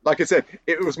 Like I said,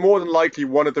 it was more than likely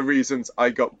one of the reasons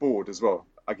I got bored as well.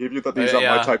 I give you that these are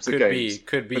my types of games.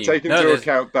 Could be. But take into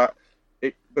account that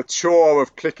the chore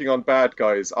of clicking on bad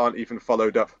guys aren't even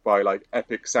followed up by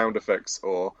epic sound effects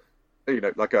or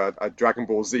a Dragon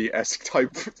Ball Z-esque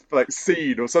type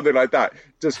scene or something like that.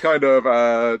 Just kind of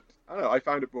I don't know. I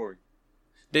found it boring.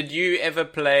 Did you ever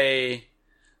play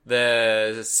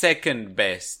the second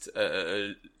best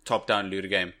top-down looter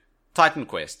game, Titan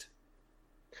Quest?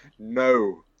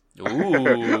 No.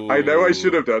 Ooh. I know I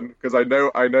should have done because I know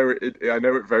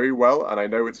it very well and I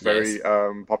know it's very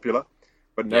popular.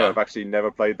 But no, I've actually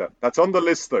never played that. That's on the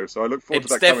list though, so I look forward to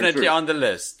that coming through. It's definitely on the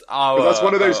list. That's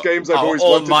one of those games I've always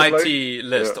wanted to play. Almighty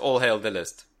list. All hail the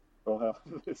list. All hail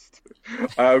the list.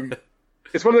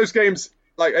 It's one of those games.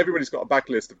 Everybody's got a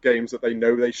backlist of games that they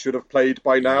know they should have played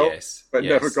by now, but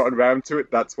never gotten around to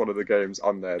it. That's one of the games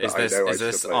on there that I know I should have played. Is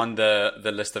this on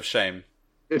the list of shame?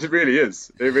 It really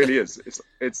is. It really is.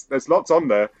 There's lots on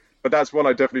there, But that's one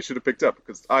I definitely should have picked up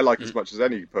because I like as much as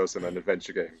any person an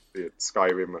adventure game, be it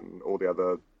Skyrim and all the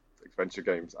other adventure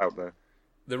games out there.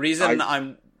 The reason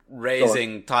I'm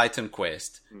raising Titan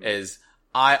Quest is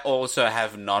I also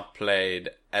have not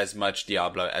played as much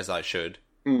Diablo as I should.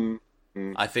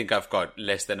 I think I've got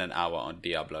less than an hour on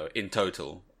Diablo in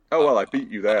total. Oh, well, I beat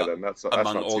you there then. That's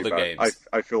among not all too the bad. games.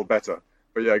 I feel better.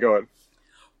 But yeah, go on.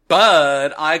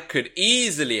 But I could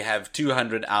easily have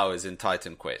 200 hours in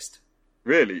Titan Quest.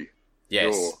 Really?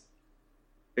 Yes. Sure.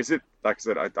 Is it, like I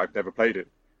said, I've never played it.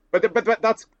 But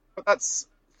that's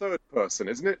third person,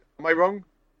 isn't it? Am I wrong?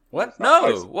 What?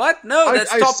 No. What? No,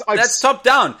 that's top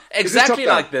down. Exactly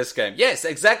top like down? this game. Yes,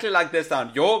 exactly like this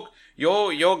down. Your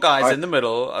guy's in the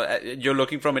middle. You're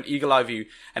looking from an eagle eye view,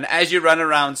 and as you run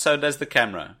around, so does the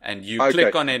camera, and you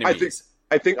click on enemies.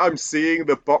 I think I'm seeing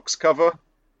the box cover.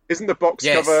 Isn't the box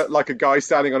cover like a guy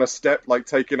standing on a step, like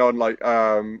taking on like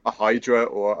a Hydra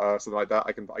or something like that?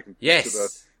 I can yes. To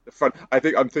the front. I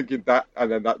think I'm thinking that, and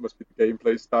then that must be the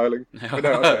gameplay styling. But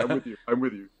no, okay, I'm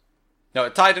with you. No,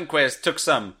 Titan Quest took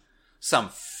some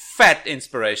fat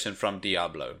inspiration from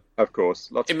Diablo. Of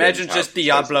course. Imagine just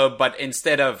Diablo, but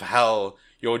instead of hell,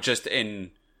 you're just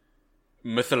in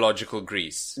mythological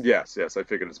Greece. Yes, I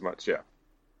figured as much, yeah.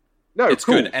 No, it's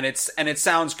cool. good, and it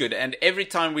sounds good. And every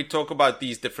time we talk about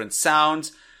these different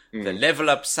sounds, the level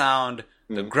up sound,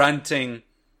 the grunting,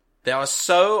 they are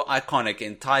so iconic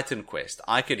in Titan Quest.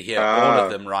 I could hear all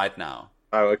of them right now.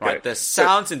 Oh, okay. Right? The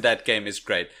sounds in that game is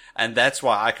great, and that's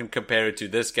why I can compare it to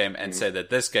this game and say that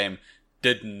this game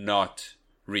did not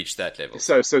reach that level.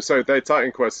 So the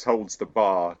Titan Quest holds the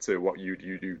bar to what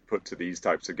you put to these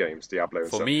types of games, Diablo and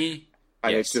For stuff. me,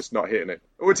 and it's just not hitting it.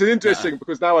 Which is interesting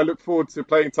because now I look forward to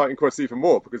playing Titan Quest even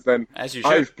more because then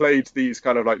I've played these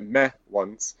kind of like meh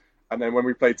ones, and then when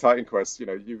we play Titan Quest, you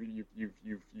know, you've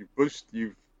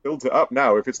built it up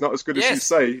now. If it's not as good as you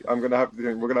say, we're gonna have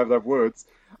to have words.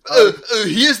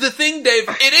 Here's the thing, Dave.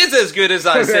 It is as good as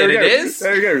I said it is.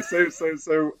 There you go.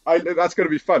 So that's going to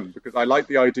be fun because I like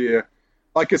the idea.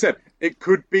 Like I said, it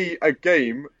could be a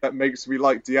game that makes me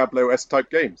like Diablo-esque type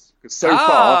games. Because so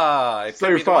far,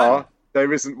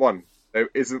 there isn't one. There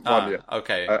isn't one yet.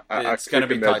 Okay, it's going to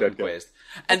be Titan Quest.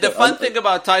 And the fun thing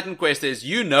about Titan Quest is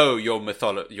you know your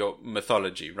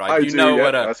mythology, right? You know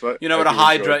what a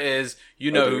Hydra is.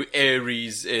 You know who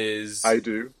Ares is. I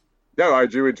do. No, I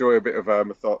do enjoy a bit of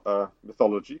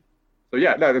mythology. So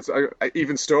yeah, no, that's,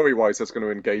 even story-wise, that's going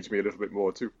to engage me a little bit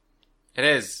more too. It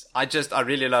is. I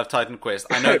really love Titan Quest.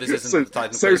 I know this isn't the Titan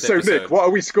Quest episode. So Nick, what are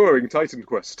we scoring Titan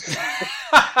Quest?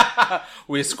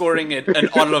 We're scoring it an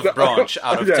olive branch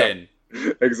out of 10.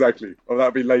 Exactly. Well,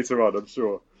 that'll be later on, I'm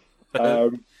sure.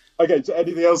 Okay, so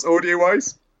anything else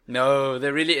audio-wise? No,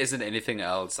 there really isn't anything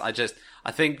else. I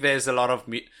think there's a lot of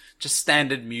just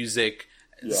standard music.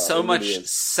 Yeah, so much really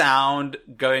sound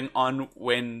going on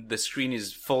when the screen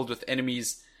is filled with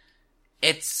enemies.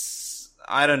 It's,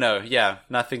 I don't know. Yeah,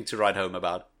 nothing to write home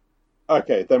about.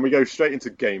 Okay, then we go straight into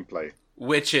gameplay.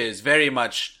 Which is very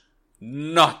much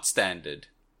not standard.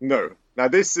 No. Now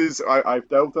this is, I've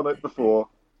dealt on it before.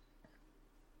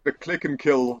 The click and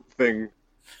kill thing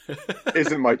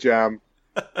isn't my jam.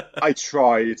 I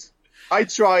tried. I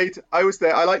was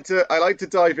there. I like to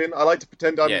dive in. I like to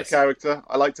pretend I'm the character.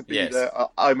 I like to be there.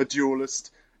 I'm a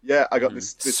duelist. Yeah, I got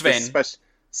this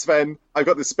Sven. I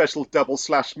got this special double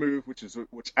slash move, which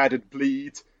added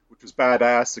bleed, which was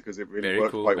badass because it really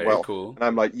worked quite well. Cool. And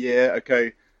I'm like, yeah,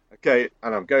 okay,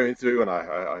 and I'm going through, and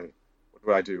what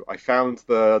do I do? I found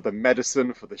the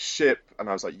medicine for the ship, and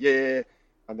I was like, yeah,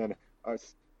 and then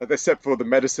except for the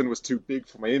medicine was too big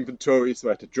for my inventory, so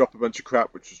I had to drop a bunch of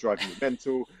crap, which was driving me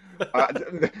mental.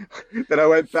 Then I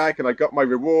went back and I got my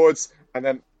rewards, and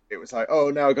then it was like, oh,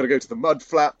 now I've got to go to the mud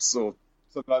flaps or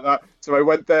something like that. So I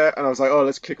went there and I was like, oh,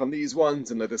 let's click on these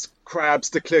ones, and there's crabs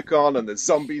to click on, and there's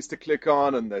zombies to click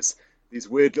on, and there's these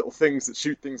weird little things that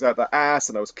shoot things out their ass,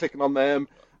 and I was clicking on them.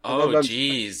 Oh,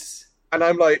 jeez. And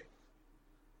I'm like,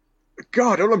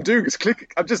 God, all I'm doing is clicking.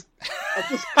 I'm just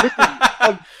clicking.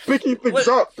 I'm picking things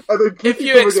up. And then if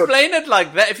you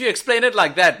explain it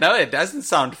like that, no, it doesn't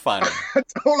sound fun.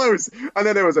 That's all I was. And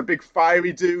then there was a big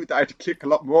fiery dude that I had to click a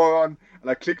lot more on, and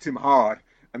I clicked him hard,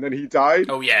 and then he died.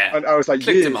 Oh yeah. And I was like,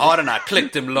 clicked him hard, and I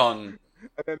clicked him long.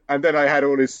 And then I had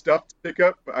all his stuff to pick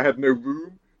up, but I had no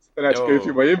room. So then I had to go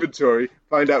through my inventory,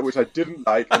 find out which I didn't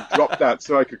like, and drop that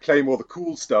so I could claim all the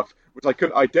cool stuff, which I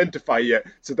couldn't identify yet.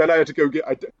 So then I had to go get...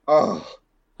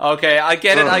 Okay, I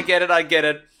get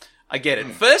it.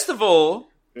 First of all,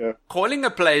 calling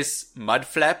a place mud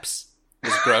flaps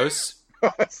is gross.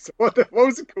 What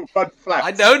was it called? Mud flaps?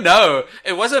 I don't know.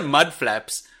 It wasn't mud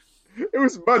flaps. It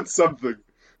was mud something.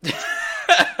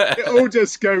 It all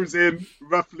just goes in,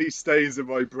 roughly stays in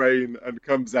my brain, and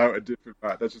comes out a different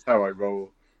path. That's just how I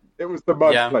roll. It was the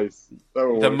mud place.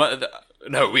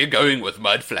 No, we're going with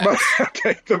mud flaps.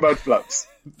 Okay, the mud flaps.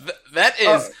 That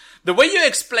is the way you're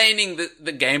explaining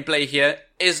the gameplay here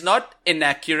is not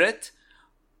inaccurate,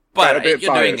 but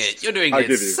you're doing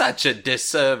it such a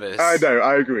disservice. I know,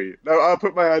 I agree. No, I'll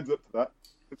put my hands up to that.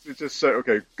 It's just so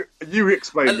okay. You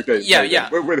explain the game. Yeah.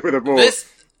 With a more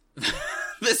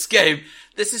this game.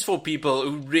 This is for people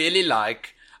who really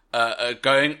like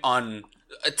going on,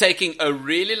 taking a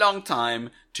really long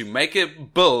time to make a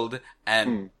build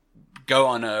and go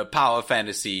on a power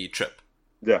fantasy trip.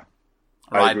 Yeah,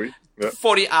 right? I agree. Yeah.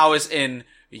 40 hours in,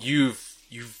 you've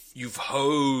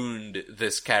honed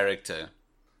this character.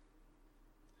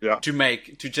 Yeah. To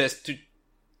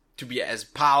be as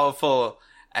powerful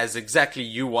as exactly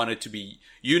you want it to be.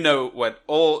 You know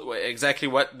exactly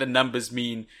what the numbers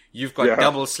mean. You've got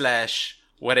double slash,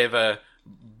 whatever.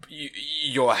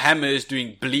 Your hammer is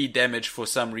doing bleed damage for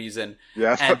some reason.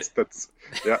 Yeah, that's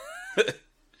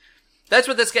that's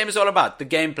what this game is all about. The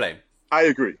gameplay. I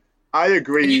agree.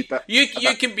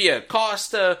 You can be a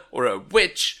caster or a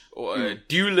witch or a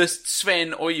duelist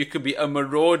Sven, or you could be a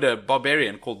marauder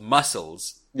barbarian called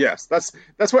Muscles. Yes, that's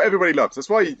what everybody loves. That's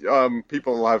why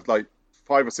people have like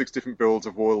 5 or 6 different builds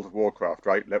of World of Warcraft,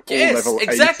 right? All level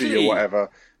 80 or whatever,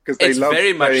 because they love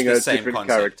very much playing a different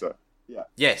concept. Character. Yeah.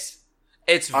 Yes,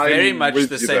 it's very much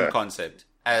the same concept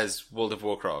as World of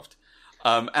Warcraft.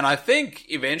 And I think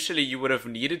eventually you would have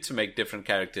needed to make different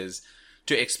characters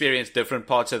to experience different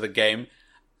parts of the game.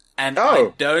 And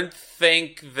I don't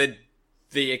think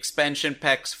the expansion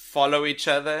packs follow each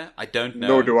other. I don't know.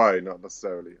 Nor do I, not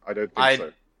necessarily. I don't think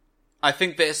so. I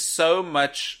think there's so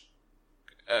much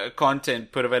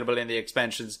content put available in the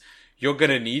expansions. You're going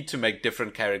to need to make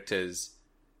different characters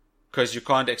because you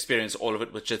can't experience all of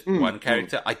it with just one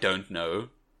character. I don't know.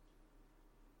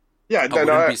 Yeah, I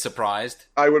wouldn't be surprised.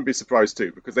 I wouldn't be surprised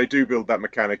too, because they do build that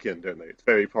mechanic in, don't they? It's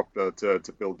very popular to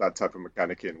build that type of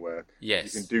mechanic in, where you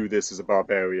can do this as a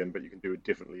barbarian, but you can do it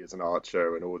differently as an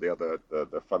archer and all the other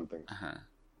the fun things. Uh-huh.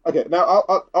 Okay, now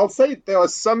I'll say there are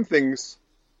some things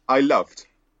I loved.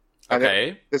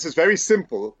 And this is very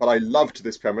simple, but I loved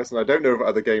this premise, and I don't know if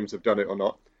other games have done it or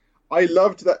not. I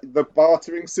loved that the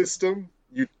bartering system,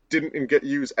 you didn't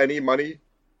use any money.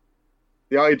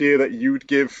 The idea that you'd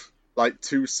give like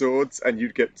 2 swords and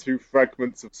you'd get 2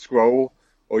 fragments of scroll,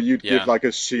 or you'd give like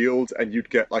a shield and you'd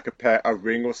get like a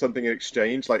ring or something in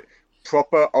exchange, like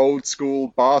proper old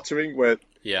school bartering where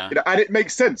and it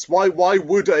makes sense. Why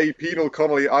would a penal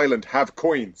colony island have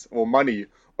coins or money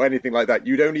or anything like that?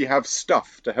 You'd only have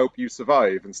stuff to help you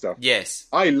survive and stuff. Yes.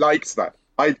 I liked that.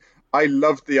 I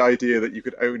loved the idea that you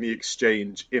could only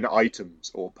exchange in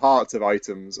items or parts of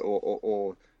items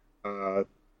or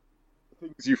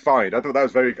things you find. I thought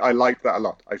that was I liked that a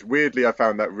lot. I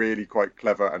found that really quite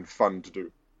clever and fun to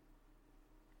do.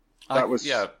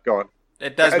 Go on.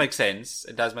 It does make sense.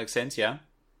 It does make sense, yeah.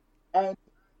 And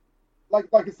like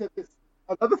I said,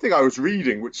 another thing I was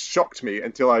reading which shocked me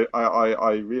until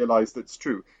I realized it's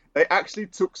true. They actually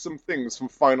took some things from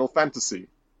Final Fantasy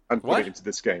and put it into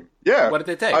this game. Yeah. What did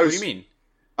they take? What do you mean?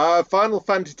 Final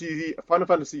Fantasy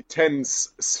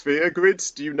X's sphere grid.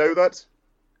 Do you know that?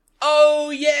 Oh,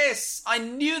 yes! I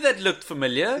knew that looked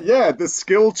familiar. Yeah, the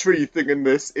skill tree thing in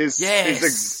this is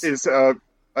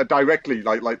directly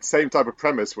like same type of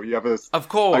premise where you have a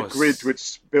grid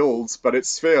which builds, but it's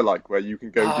sphere-like where you can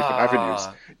go different avenues.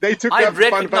 They took that from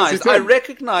Final Fantasy X. I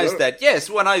recognized that. Yes,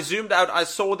 when I zoomed out, I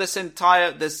saw this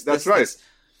entire this.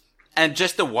 And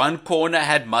just the one corner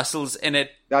had muscles in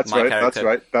it. That's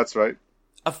right.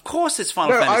 Of course, it's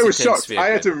Final Fantasy X. I was shocked. I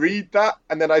had to read that,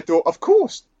 and then I thought, of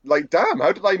course. Like, damn,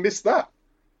 how did I miss that?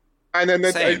 And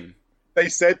then they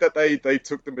said that they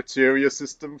took the materia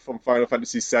system from Final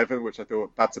Fantasy VII, which I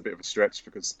thought that's a bit of a stretch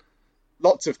because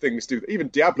lots of things do. Even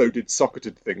Diablo did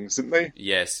socketed things, didn't they?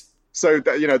 Yes. So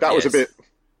that was a bit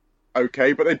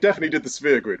okay, but they definitely did the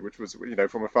sphere grid, which was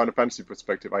from a Final Fantasy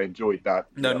perspective, I enjoyed that.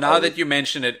 No, now that you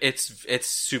mention it, it's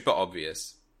super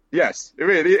obvious. Yes, it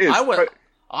really is.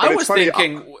 I was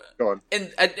thinking, go on.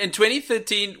 In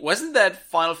 2013, wasn't that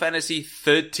Final Fantasy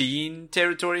 13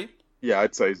 territory? Yeah,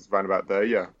 I'd say it's around about there,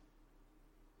 yeah.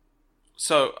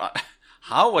 So,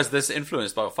 how was this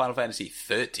influenced by Final Fantasy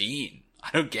 13? I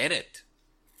don't get it.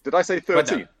 Did I say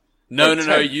 13? No,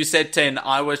 you said 10.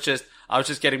 I was just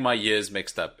getting my years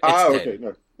mixed up. It's 10. Okay,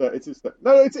 no, it's just that.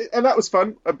 No, and that was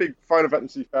fun. A big Final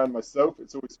Fantasy fan myself.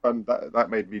 It's always fun. That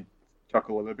made me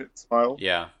chuckle a little bit, smile.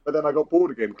 Yeah. But then I got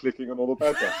bored again, clicking on all the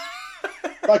bad guys.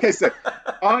 like I said,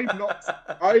 I'm not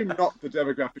the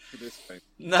demographic for this game.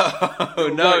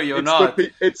 No, you're not.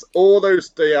 It's all those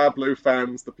Diablo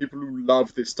fans, the people who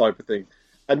love this type of thing.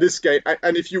 And this game,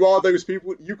 and if you are those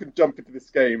people, you can jump into this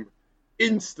game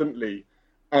instantly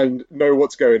and know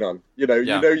what's going on. You know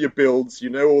your builds, you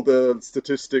know all the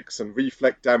statistics and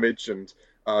reflect damage and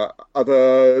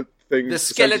other things.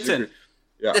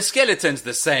 The skeleton's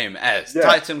the same as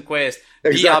Titan Quest,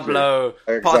 Diablo,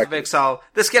 Path of Exile.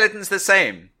 The skeleton's the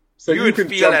same. So you can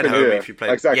feel at home if you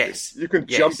play. Exactly. Yes. You can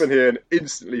jump in here and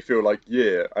instantly feel like,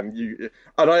 and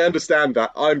I understand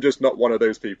that. I'm just not one of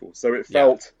those people. So I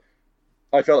felt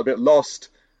a bit lost.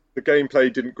 The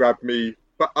gameplay didn't grab me,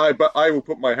 but I will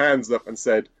put my hands up and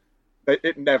said that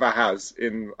it never has.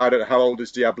 I don't know how old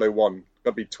is Diablo 1.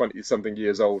 Got to be 20-something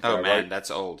years old. Oh now, man, right? that's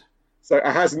old. So it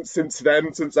hasn't since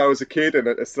then, since I was a kid, and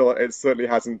it certainly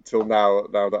hasn't till now.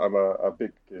 Now that I'm a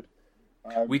big kid.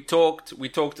 We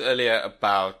talked earlier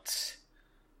about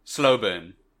slow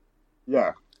burn.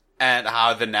 Yeah. And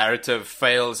how the narrative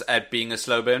fails at being a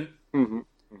slow burn. Mm-hmm.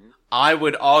 Mm-hmm. I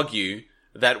would argue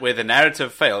that where the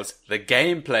narrative fails, the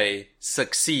gameplay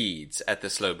succeeds at the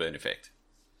slow burn effect.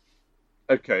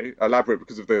 Okay, elaborate,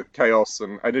 because of the chaos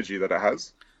and energy that it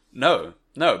has. No,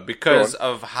 because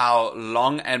of how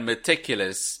long and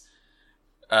meticulous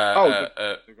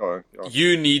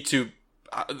you need to...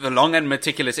 the long and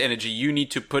meticulous energy you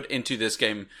need to put into this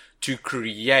game to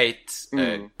create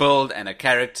a build and a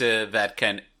character that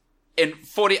can, in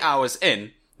 40 hours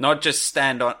in, not just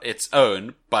stand on its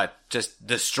own, but just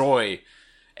destroy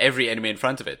every enemy in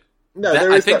front of it. No,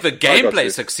 I think the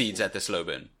gameplay succeeds at the slow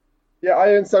burn. Yeah,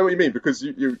 I understand what you mean, because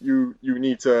you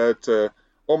need to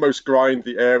almost grind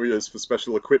the areas for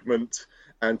special equipment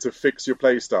and to fix your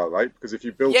playstyle, right? Because if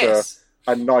you build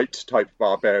a knight-type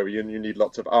barbarian, you need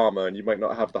lots of armor, and you might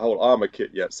not have the whole armor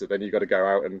kit yet, so then you got to go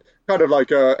out and kind of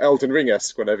like Elden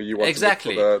Ring-esque whenever you want to look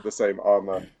for the same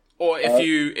armor. Or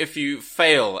if you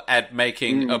fail at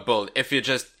making a build, if you're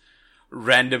just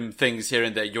random things here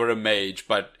and there, you're a mage,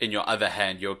 but in your other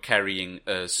hand, you're carrying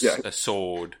a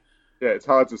sword. Yeah, it's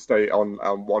hard to stay on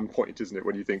one point, isn't it?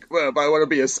 When you think, well, but I want to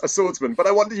be a swordsman, but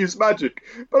I want to use magic,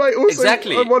 but I also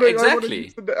I want to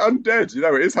use the undead. You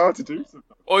know, it is hard to do sometimes.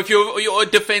 Or if you're a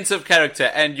defensive character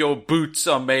and your boots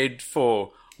are made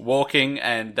for walking,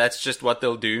 and that's just what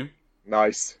they'll do.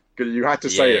 Nice. You had to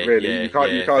say it, really. You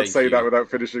can't say that without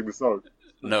finishing the song.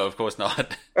 No, of course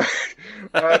not.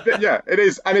 Yeah, it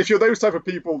is. And if you're those type of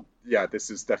people, yeah, this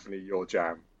is definitely your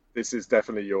jam. This is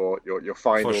definitely your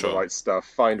find all the right stuff,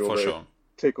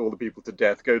 click all the people to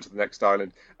death, go to the next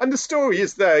island, and the story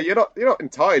is there. You're not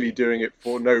entirely doing it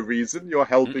for no reason. You're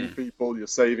helping people, you're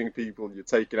saving people, you're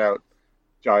taking out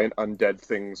giant undead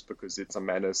things because it's a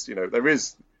menace. You know, there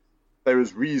is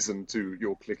reason to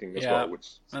your clicking as well, which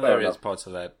is parts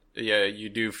of that. Yeah, you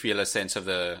do feel a sense of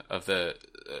the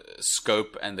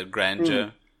scope and the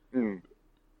grandeur.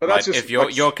 But that's just, if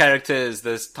your character is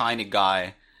this tiny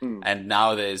guy. And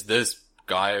now there's this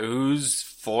guy who's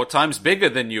 4 times bigger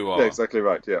than you are. Yeah, exactly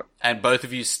right, yeah. And both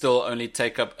of you still only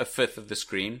take up a fifth of the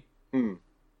screen. Yeah,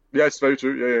 it's very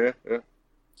true, yeah.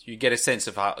 So you get a sense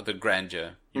of the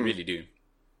grandeur. You really do.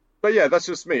 But yeah, that's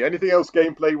just me. Anything else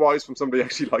gameplay-wise from somebody who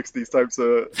actually likes these types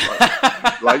of...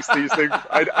 likes these things?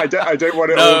 I don't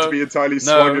want it all to be entirely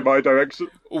swung in my direction.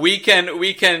 We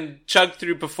can chug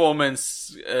through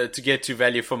performance to get to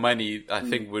value for money, I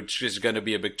think, which is going to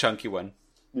be a big chunky one.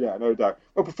 Yeah, no doubt.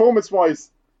 Well, performance-wise,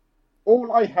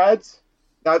 all I had...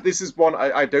 Now, this is one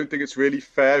I don't think it's really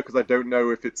fair, because I don't know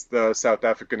if it's the South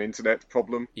African internet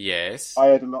problem. Yes. I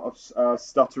had a lot of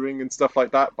stuttering and stuff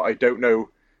like that, but I don't know...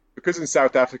 Because in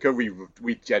South Africa,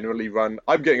 we generally run...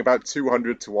 I'm getting about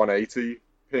 200 to 180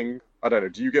 ping. I don't know,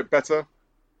 do you get better?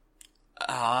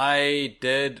 I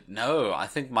did... No, I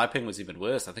think my ping was even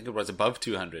worse. I think it was above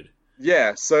 200.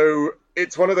 Yeah, so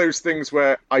it's one of those things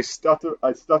where I stuttered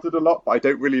a lot, but I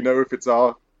don't really know if it's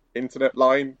our internet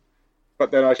line. But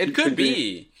then it could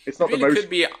be. It's not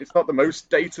It's not the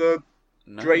most data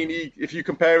drainy if you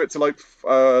compare it to like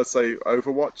say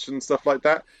Overwatch and stuff like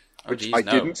that, which I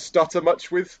didn't stutter much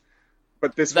with.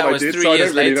 But this one I did, so I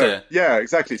don't really know. Yeah,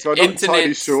 exactly. So I'm not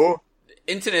entirely sure.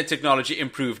 Internet technology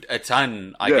improved a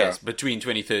ton, I guess, between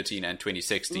 2013 and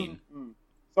 2016.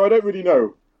 So I don't really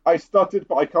know. I stuttered,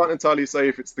 but I can't entirely say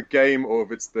if it's the game or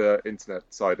if it's the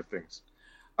internet side of things.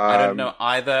 I don't know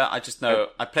either. I just know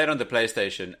I played on the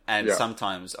PlayStation, and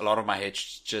sometimes a lot of my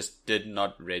hits just did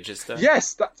not register.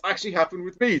 Yes, that's actually happened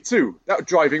with me too. That was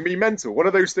driving me mental. One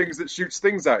of those things that shoots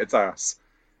things out its ass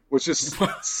was just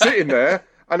sitting there,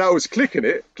 and I was clicking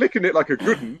it like a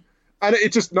good one, and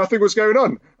it just nothing was going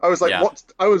on. I was like, what?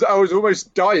 I was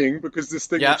almost dying because this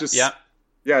thing was just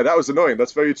Yeah, that was annoying.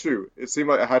 That's very true. It seemed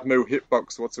like I had no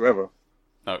hitbox whatsoever.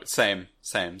 No, same.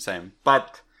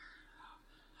 But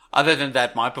other than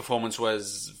that, my performance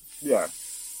was Yeah,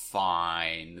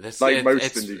 fine. like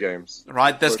most indie games.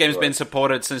 Right, this game's been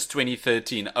supported since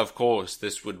 2013. Of course,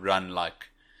 this would run like...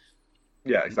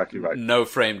 Yeah, exactly right. No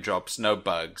frame drops, no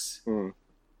bugs. Mm.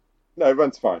 No, it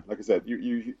runs fine. Like I said,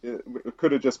 it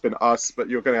could have just been us, but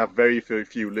you're going to have very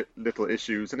few little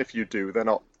issues, and if you do, they're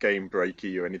not game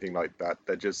breaky or anything like that.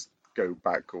 They're just go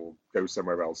back or go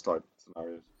somewhere else type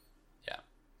scenarios. Yeah.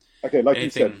 Okay, like you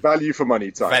said, value for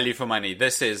money time. Value for money.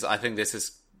 I think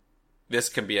this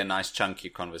can be a nice chunky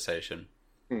conversation.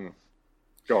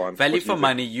 Go on. Value for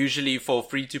money, usually for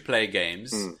free-to-play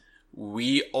games.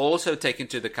 We also take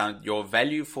into account your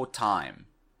value for time.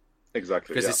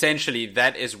 Exactly. Because essentially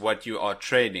that is what you are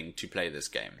trading to play this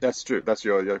game. That's true. That's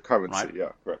your currency. Right?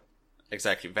 Yeah, correct.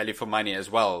 Exactly. Value for money as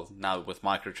well now with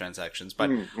microtransactions.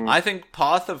 But I think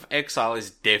Path of Exile is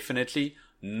definitely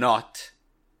not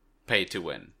pay to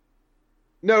win.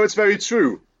 No, it's very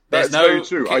true. That's very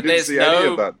true. I didn't see any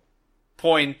of that.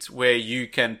 Point where you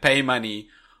can pay money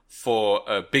for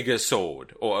a bigger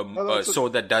sword or a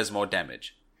sword that does more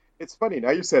damage. It's funny now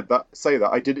you say that.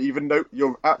 I didn't even know.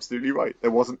 You're absolutely right.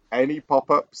 There wasn't any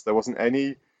pop-ups. There wasn't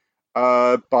any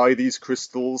buy these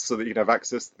crystals so that you can have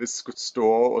access to this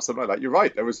store or something like that. You're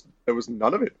right. There was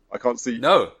none of it. I can't see.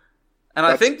 No, and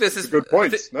I think this is a good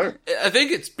point. No, I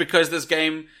think it's because this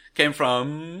game came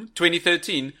from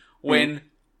 2013 when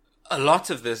a lot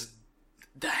of this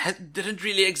didn't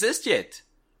really exist yet.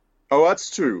 Oh, that's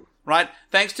true. Right.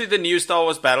 Thanks to the new Star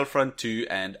Wars Battlefront 2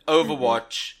 and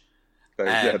Overwatch.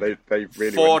 They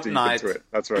really Fortnite, went deep into it.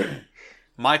 That's right.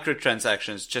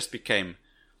 Microtransactions just became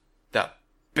the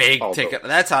big ticket.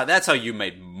 That's how you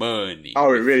made money.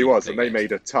 Oh, it really was, and they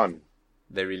made a ton.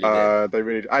 They really did. They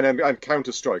really and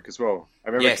Counter-Strike as well. I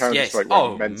remember Counter-Strike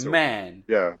went mental. Man.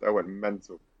 Yeah, that went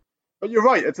mental. But you're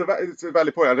right. It's a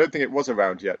valid point. I don't think it was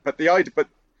around yet. But they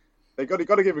got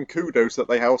to give them kudos that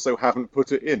they also haven't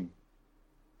put it in.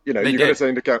 You know, you got to take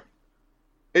into account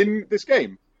in this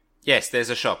game. Yes,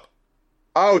 there's a shop.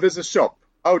 Oh, there's a shop.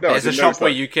 Oh no, there's a shop where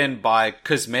you can buy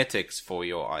cosmetics for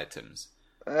your items.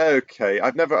 Okay,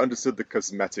 I've never understood the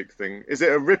cosmetic thing. Is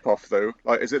it a rip-off though?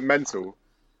 Like, is it mental?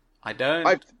 I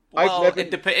don't.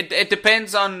 It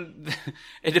depends on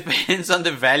it depends on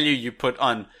the value you put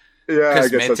on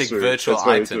cosmetic virtual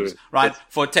items. Right,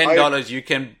 for $10 you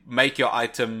can make your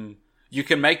item. You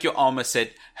can make your armor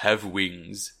set have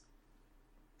wings.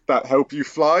 That help you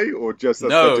fly, or just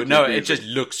no, it just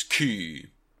looks cool.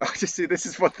 I just see this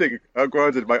is one thing.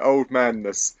 Granted, my old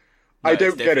manness. No, I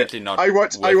don't get it. I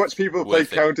watch people play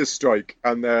Counter-Strike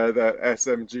and their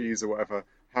SMGs or whatever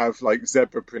have like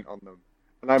zebra print on them,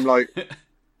 and I'm like,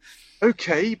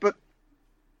 okay, but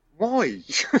why?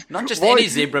 Not just any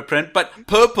zebra print, but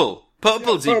purple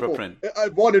zebra print.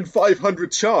 1 in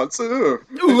 500 chance.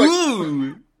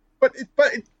 Ooh. But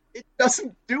it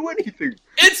doesn't do anything.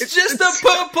 It's just a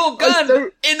purple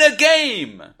gun in a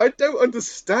game. I don't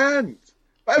understand.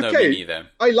 Okay, no, me neither.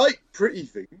 I like pretty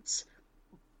things,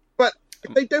 but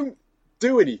if they don't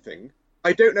do anything,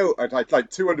 I don't know. I'd like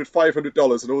 $200,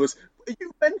 $500 and all this. Are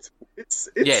you mental? It's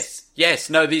yes.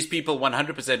 No, these people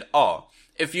 100% are.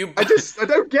 If you, I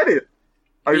don't get it.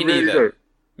 I really don't.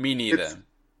 Me neither.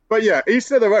 But yeah, each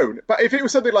to their own. But if it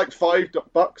was something like $5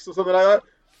 or something like that,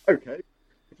 okay.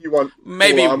 If you want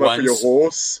maybe armor once for your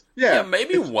horse, yeah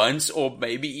maybe once or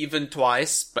maybe even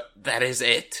twice, but that is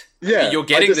it. Yeah, you're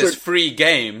getting this free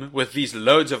game with these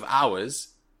loads of hours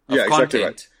of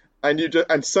content. Exactly right.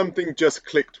 And something just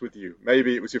clicked with you.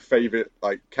 Maybe it was your favorite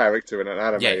like character in an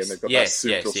anime, and they've got that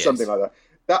suit or something like that.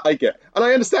 That I get, and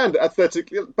I understand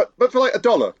aesthetically. But for like $1,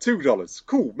 $2,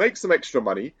 cool. Make some extra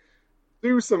money,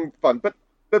 do some fun. But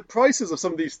the prices of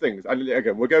some of these things, and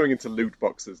again, we're going into loot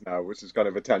boxes now, which is kind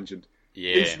of a tangent.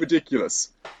 Yeah. It's ridiculous.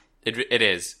 It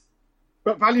is.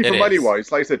 But value for money wise,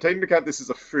 like I said, taking into account this is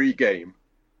a free game,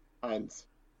 and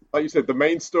like you said, the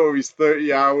main story is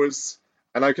 30 hours,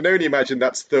 and I can only imagine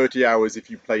that's 30 hours if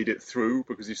you played it through,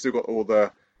 because you've still got all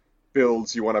the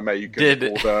builds you want to make, and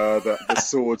all the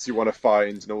swords you want to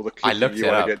find, and all the clicking you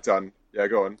want to get done. Yeah,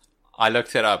 go on. I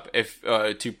looked it up. If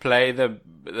to play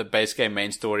the base game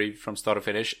main story from start to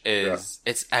finish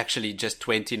it's actually just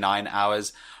 29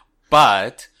 hours,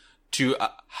 but to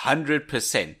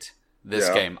 100% this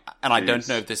game, and I don't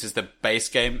know if this is the base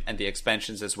game and the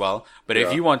expansions as well, but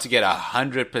if you want to get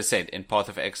 100% in Path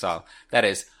of Exile, that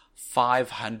is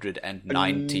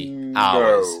 590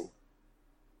 hours.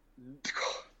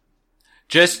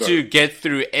 Just to get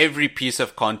through every piece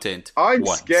of content. I'm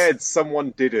scared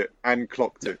someone did it and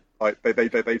clocked it. Like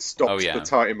they stopped the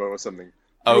timer or something.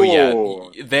 Oh,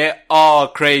 yeah. There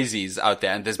are crazies out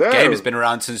there, and this game has been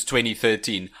around since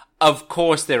 2013. Of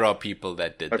course there are people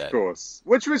that did that. Of course.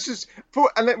 Which was just...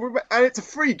 and it's a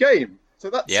free game, so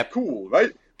that's cool,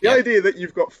 right? The idea that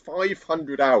you've got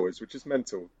 500 hours, which is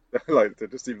mental. Like,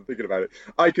 just even thinking about it.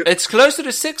 It's closer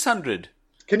to 600.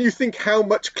 Can you think how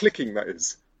much clicking that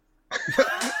is?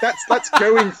 that's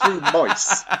going through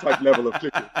mice type level of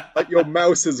clicking. Like your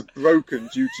mouse is broken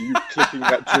due to you clicking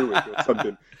that druid or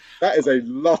something. That is a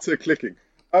lot of clicking.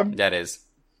 That is.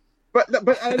 But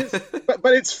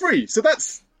it's free, so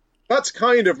that's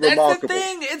kind of remarkable. That's the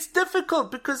thing. It's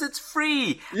difficult because it's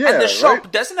free, and the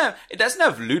shop doesn't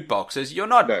have loot boxes. You're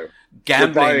not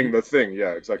gambling. You're buying the thing.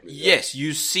 Yeah, exactly. Yes,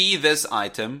 you see this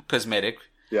item, cosmetic,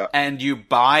 and you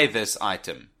buy this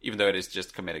item, even though it is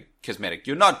just cosmetic.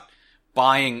 You're not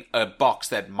buying a box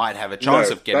that might have a chance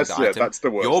of getting the item. That's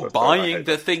the worst. You're buying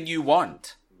the thing you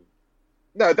want.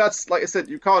 No, that's, like I said,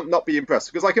 you can't not be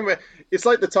impressed. Because it's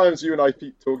like the times you and I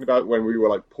keep talking about when we were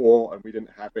like poor and we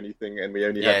didn't have anything and we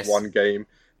only had one game.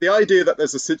 The idea that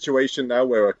there's a situation now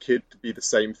where a kid could be the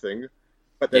same thing,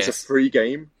 but there's a free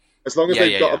game. As long as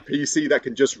they've got a PC that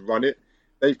can just run it,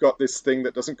 they've got this thing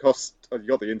that doesn't cost, you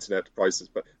got the internet prices,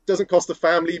 but doesn't cost the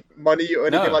family money or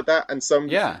anything like that. And some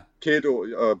kid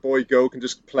or boy, girl can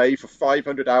just play for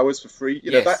 500 hours for free.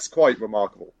 You know, that's quite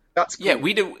remarkable. That's cool. Yeah,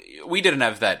 we didn't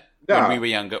have that. When we were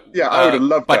younger. Yeah, I would have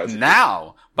loved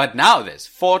that. But now there's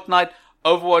Fortnite,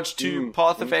 Overwatch 2,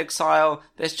 Path of Exile.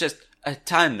 There's just a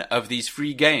ton of these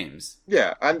free games.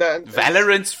 Yeah, and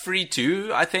Valorant's free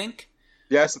too, I think.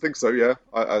 Yes, I think so, yeah.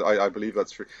 I believe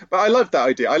that's true. But I love that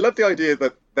idea. I love the idea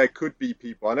that there could be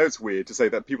people, I know it's weird to say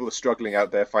that people are struggling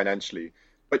out there financially,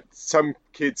 but some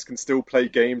kids can still play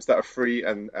games that are free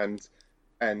and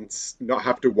not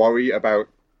have to worry about,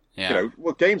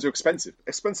 games are expensive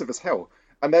as hell.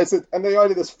 And there's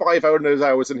 500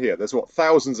 hours in here. There's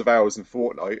thousands of hours in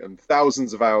Fortnite and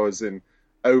thousands of hours in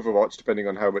Overwatch, depending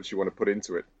on how much you want to put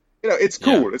into it. You know, it's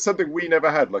cool. Yeah. It's something we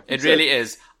never had. Like it really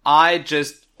is. I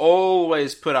just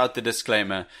always put out the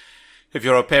disclaimer: if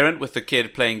you're a parent with a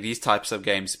kid playing these types of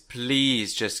games,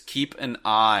 please just keep an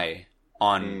eye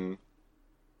on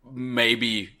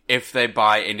maybe if they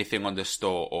buy anything on the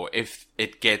store or if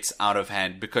it gets out of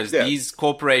hand, because these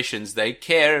corporations, they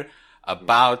care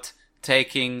about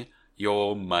taking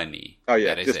your money. Oh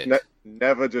yeah,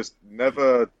 never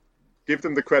give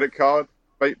them the credit card,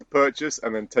 make the purchase,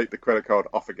 and then take the credit card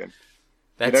off again.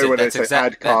 When they say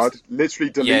add card, literally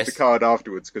delete the card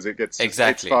afterwards because it gets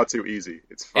it's far too easy.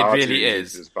 It really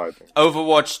is.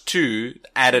 Overwatch 2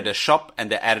 added a shop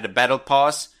and they added a battle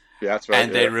pass. Yeah, that's right.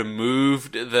 And they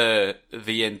removed the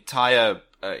entire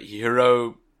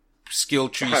hero skill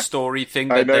tree story thing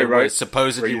that they were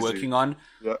supposedly working on.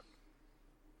 Yeah.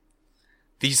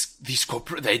 These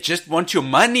corporate, they just want your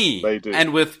money. They do.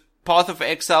 And with Path of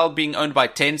Exile being owned by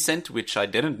Tencent, which I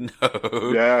didn't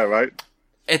know. Yeah, right.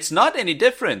 It's not any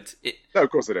different. No,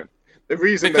 of course they don't. The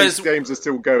reason those games are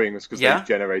still going is because they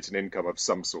generate an income of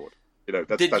some sort. You know,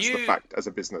 that's the fact as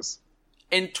a business.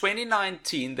 In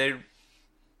 2019, they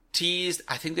teased,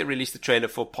 I think they released the trailer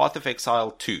for Path of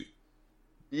Exile 2.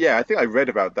 Yeah, I think I read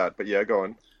about that, but yeah, go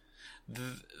on.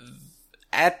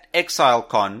 At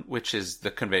ExileCon, which is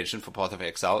the convention for Path of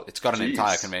Exile, it's got an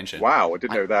entire convention. Wow, I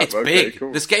didn't know that. It's big.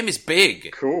 Cool. This game is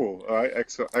big. Cool. All right,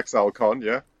 ExileCon,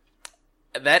 yeah.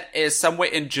 That is somewhere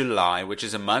in July, which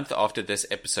is a month after this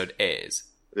episode airs.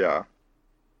 Yeah.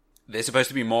 There's supposed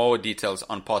to be more details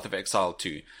on Path of Exile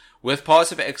 2. With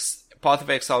Path of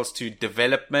Exile's 2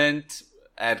 development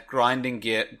at Grinding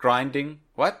Gear Games.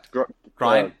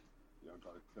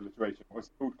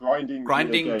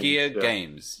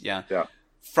 Yeah.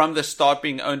 From the start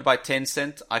being owned by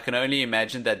Tencent, I can only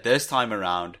imagine that this time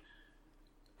around,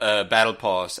 a battle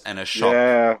pass and a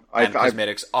shop and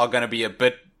cosmetics are going to be a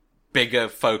bit bigger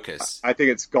focus. I think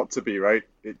it's got to be, right?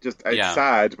 It's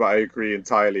sad, but I agree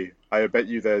entirely. I bet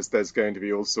you there's going to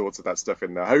be all sorts of that stuff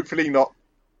in there. Hopefully not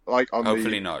like on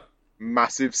the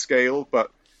massive scale, but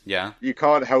you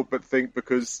can't help but think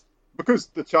because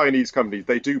the Chinese companies,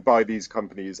 they do buy these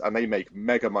companies and they make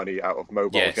mega money out of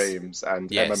mobile games and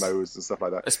MMOs and stuff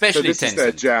like that. Especially this Tencent. Is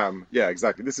their jam. Yeah,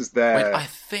 exactly. This is their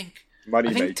money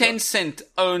maker. I think Tencent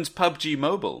owns PUBG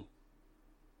Mobile.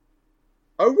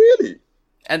 Oh, really?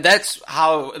 And that's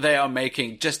how they are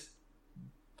making just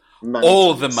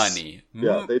all the money.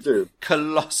 Yeah, they do.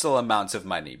 Colossal amounts of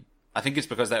money. I think it's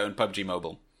because they own PUBG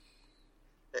Mobile.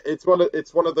 It's one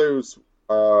of those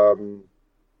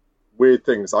weird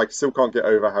things. I still can't get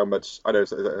over how much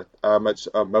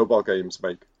mobile games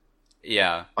make.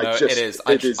 Yeah, it is.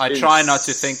 I try not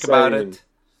to think about it.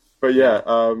 But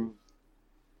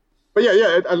But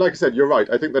yeah, and like I said, you're right.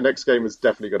 I think the next game is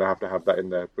definitely going to have that in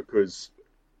there because,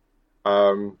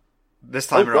 this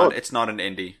time around, it's not an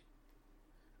indie.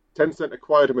 Tencent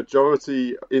acquired a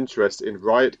majority interest in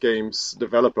Riot Games,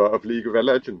 developer of League of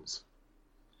Legends.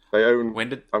 They own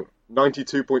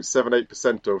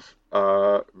 92.78% of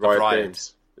Riot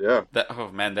Games. Yeah.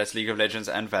 Oh man, that's League of Legends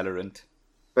and Valorant.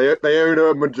 They own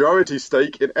a majority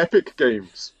stake in Epic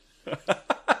Games.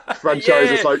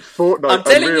 Franchises like Fortnite. I'm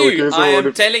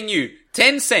telling you,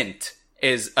 Tencent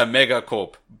is a mega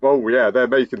corp. Oh yeah, they're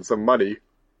making some money.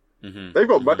 Mm-hmm. They've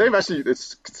actually,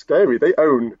 it's scary. They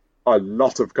own a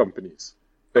lot of companies.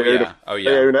 They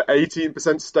own an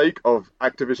 18% stake of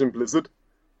Activision Blizzard.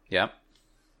 Yeah.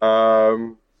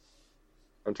 I'm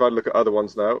trying to look at other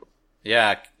ones now.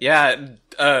 Yeah.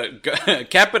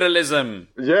 Capitalism.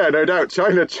 Yeah, no doubt.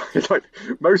 China, like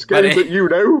most games that you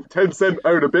know, Tencent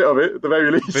own a bit of it at the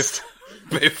very least.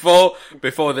 Before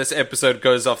this episode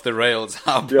goes off the rails,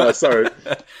 sorry.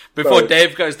 Before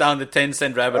Dave goes down the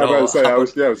 10-cent rabbit hole. I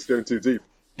was going too deep.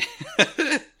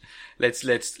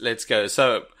 Let's go.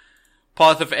 So,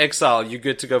 Path of Exile, you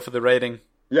good to go for the rating?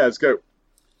 Yeah, let's go.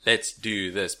 Let's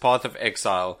do this. Path of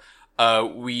Exile.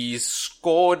 We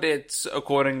scored it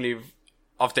accordingly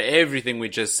after everything we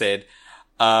just said.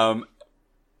 But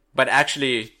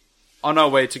actually, on our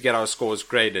way to get our scores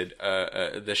graded,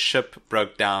 the ship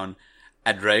broke down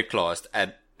at Rayclast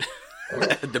at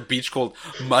the beach called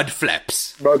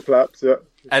Mudflaps. Mudflaps, yeah.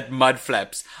 At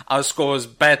Mudflaps. Our scores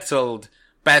battled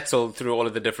through all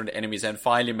of the different enemies and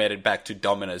finally made it back to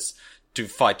Dominus to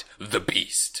fight the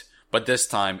beast. But this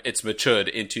time, it's matured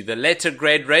into the letter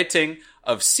grade rating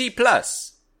of C+.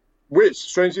 Which,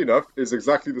 strangely enough, is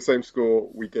exactly the same score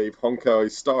we gave Honkai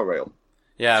Star Rail.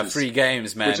 Yeah, free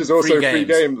games, man. Which is also a free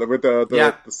game with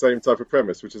the same type of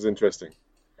premise, which is interesting.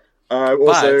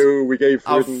 Also, we gave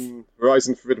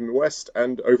Horizon Forbidden West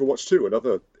and Overwatch 2,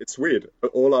 another. It's weird,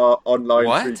 but all our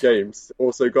online free games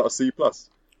also got a C+.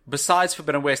 Besides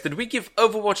Forbidden West, did we give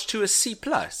Overwatch 2 a C+?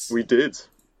 We did.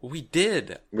 We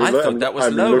did. I thought that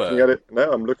was lower.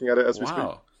 I'm looking at it as we speak.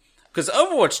 Because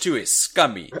Overwatch 2 is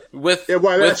scummy.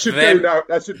 That should go down.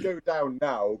 That should go down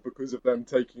now because of them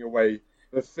taking away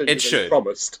the thing they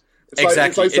promised.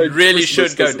 Exactly. It really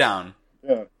should go down.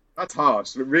 Yeah, that's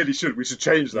harsh. It really should. We should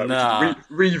change that. We should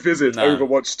revisit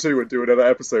Overwatch 2 and do another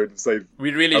episode and say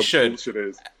we really should. Bullshit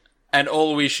is. And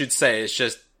all we should say is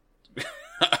just,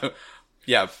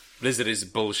 Blizzard is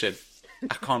bullshit.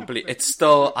 I can't believe it's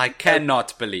still. I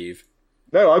cannot believe.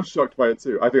 No, I'm shocked by it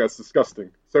too. I think that's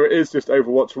disgusting. So it is just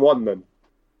Overwatch 1 then.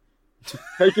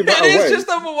 Taking that away. It is just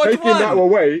Overwatch 1. Taking that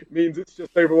away means it's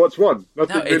just Overwatch 1.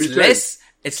 Nothing really changed.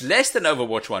 It's less than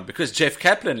Overwatch 1 because Jeff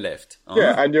Kaplan left. Oh.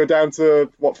 Yeah, and you're down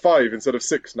to 5 instead of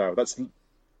 6 now. That's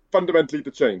fundamentally the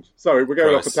change. Sorry, we're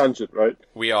going off a tangent, right?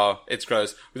 We are. It's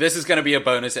gross. This is going to be a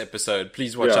bonus episode.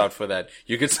 Please watch out for that.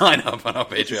 You can sign up on our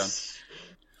Patreon.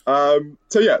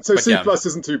 So C+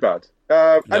 isn't too bad.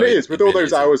 And it is. With all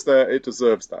those hours there, it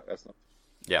deserves that. That's not.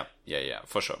 Yeah,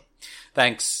 for sure.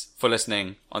 Thanks for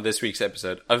listening on this week's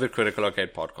episode of the Critical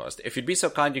Arcade Podcast. If you'd be so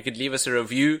kind, you could leave us a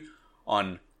review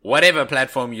on whatever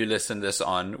platform you listen this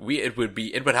on. It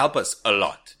would help us a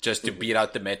lot just to beat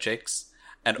out the metrics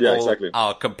and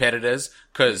our competitors.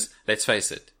 Because let's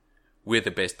face it, we're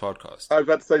the best podcast. I was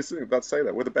about to say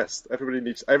that we're the best.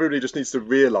 Everybody just needs to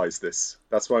realise this.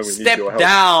 That's why we need your help. Step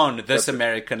down this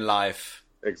American life.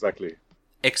 Exactly.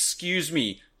 Excuse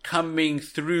me, coming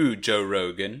through, Joe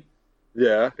Rogan.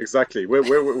 Yeah, exactly.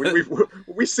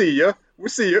 We see you. We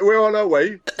see you. We're on our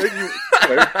way. You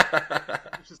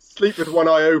just sleep with one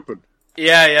eye open.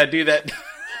 Yeah, do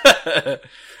that.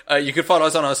 You can follow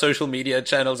us on our social media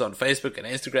channels on Facebook and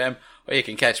Instagram, or you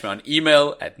can catch me on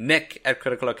email at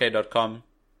nick@criticalarcade.com.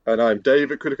 And I'm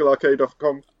Dave at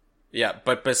criticalarcade.com. Yeah,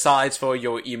 but besides for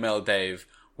your email, Dave,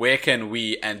 where can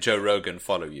we and Joe Rogan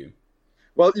follow you?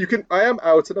 Well, you can. I am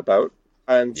out and about,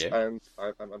 and I'm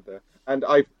there. And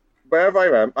wherever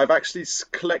I am, I've actually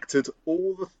collected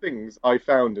all the things I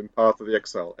found in Path of the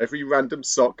Exile. Every random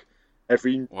sock,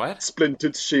 every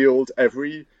splintered shield,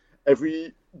 every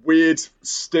weird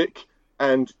stick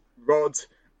and rod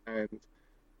and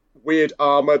weird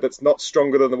armor that's not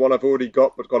stronger than the one I've already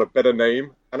got but got a better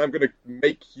name, and I'm going to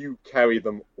make you carry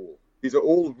them all. These are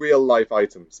all real life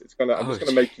items. I'm just going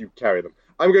to make you carry them.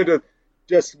 I'm going to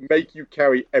just make you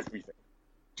carry everything.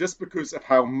 Just because of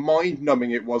how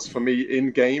mind-numbing it was for me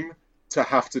in-game to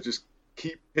have to just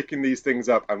keep picking these things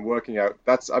up and working out.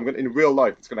 In real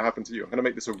life, it's going to happen to you. I'm going to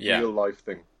make this a real-life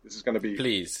thing. This is going to be...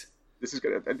 Please. This is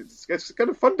it's going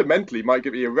to fundamentally might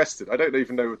get me arrested. I don't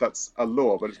even know if that's a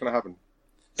law, but it's going to happen.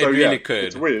 It really could.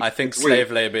 It's weird. I think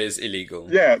slave labor is illegal.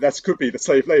 Yeah, that could be the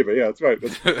slave labor. Yeah, that's right.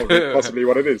 That's possibly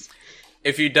what it is.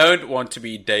 If you don't want to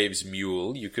be Dave's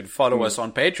mule, you can follow us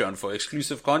on Patreon for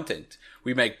exclusive content.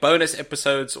 We make bonus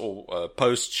episodes or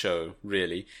post-show,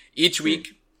 really, each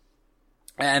week.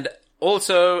 And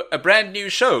also a brand new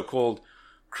show called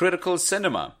Critical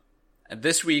Cinema. And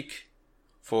this week,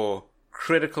 for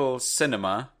Critical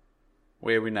Cinema,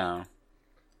 where are we now?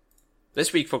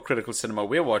 This week for Critical Cinema,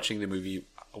 we're watching the movie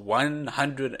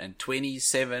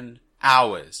 127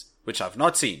 Hours, which I've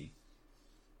not seen.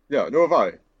 Yeah, nor have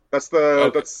I. That's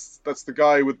the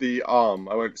guy with the arm.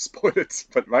 I won't spoil it,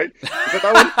 but right? Is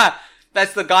that one?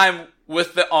 That's the guy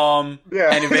with the arm.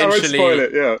 Yeah, and eventually... I won't spoil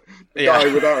it. Yeah, the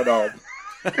guy without an arm.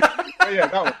 Yeah,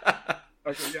 that one.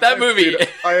 Okay, that movie.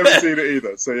 I haven't seen it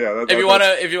either. So yeah,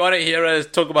 if you wanna hear us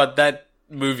talk about that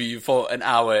movie for an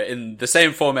hour in the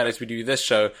same format as we do this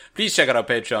show, please check out our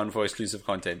Patreon for exclusive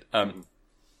content.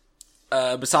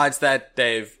 Besides that,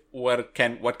 Dave, what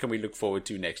can we look forward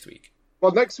to next week?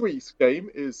 Well, next week's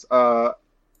game is a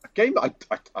game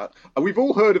that we've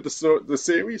all heard of the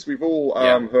series. We've all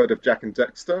heard of Jack and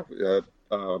Dexter.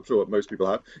 I'm sure most people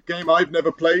have. Game I've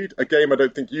never played. A game I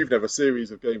don't think you've never.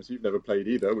 Series of games you've never played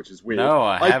either, which is weird. No,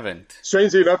 I haven't.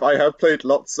 Strangely enough, I have played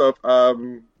lots of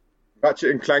Ratchet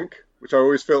and Clank, which I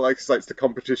always feel like it's the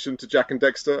competition to Jack and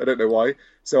Dexter. I don't know why.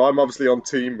 So I'm obviously on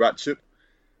Team Ratchet.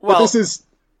 Well, but this is...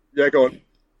 Yeah, go on.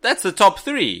 That's the top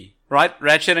three, right?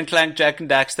 Ratchet and Clank, Jack and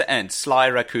Daxter, and Sly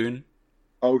Raccoon.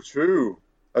 Oh, true.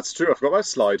 That's true. I forgot about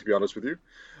Sly, to be honest with you.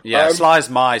 Yeah, Sly's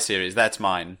my series. That's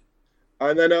mine.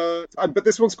 And then, but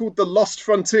this one's called The Lost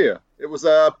Frontier. It was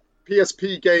a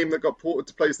PSP game that got ported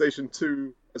to PlayStation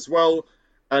 2 as well.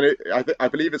 And I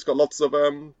believe it's got lots of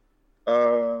air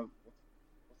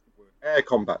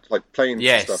combat, like planes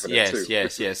and stuff in it too.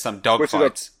 Yes. Some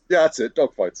dogfights. Yeah, that's it,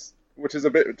 dogfights. Which is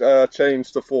a bit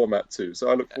changed the format too. So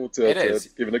I look forward to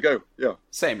giving it a go. Yeah.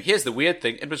 Same. Here's the weird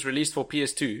thing. It was released for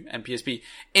PS2 and PSP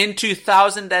in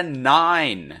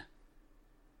 2009.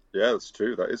 Yeah, that's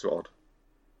true. That is odd.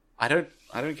 I don't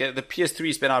get it. The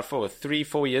PS3's been out for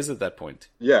 3-4 years at that point.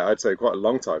 Yeah, I'd say quite a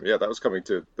long time. Yeah, that was coming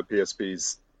to the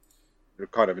PSP's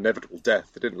kind of inevitable death.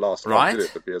 It didn't last long, did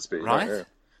it, the PSP? Right?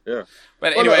 Yeah.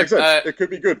 But anyway, it could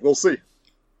be good. We'll see.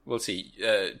 We'll see.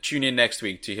 Tune in next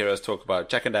week to hear us talk about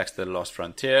Jack and Daxter: The Lost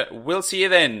Frontier. We'll see you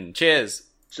then. Cheers.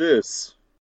 Cheers.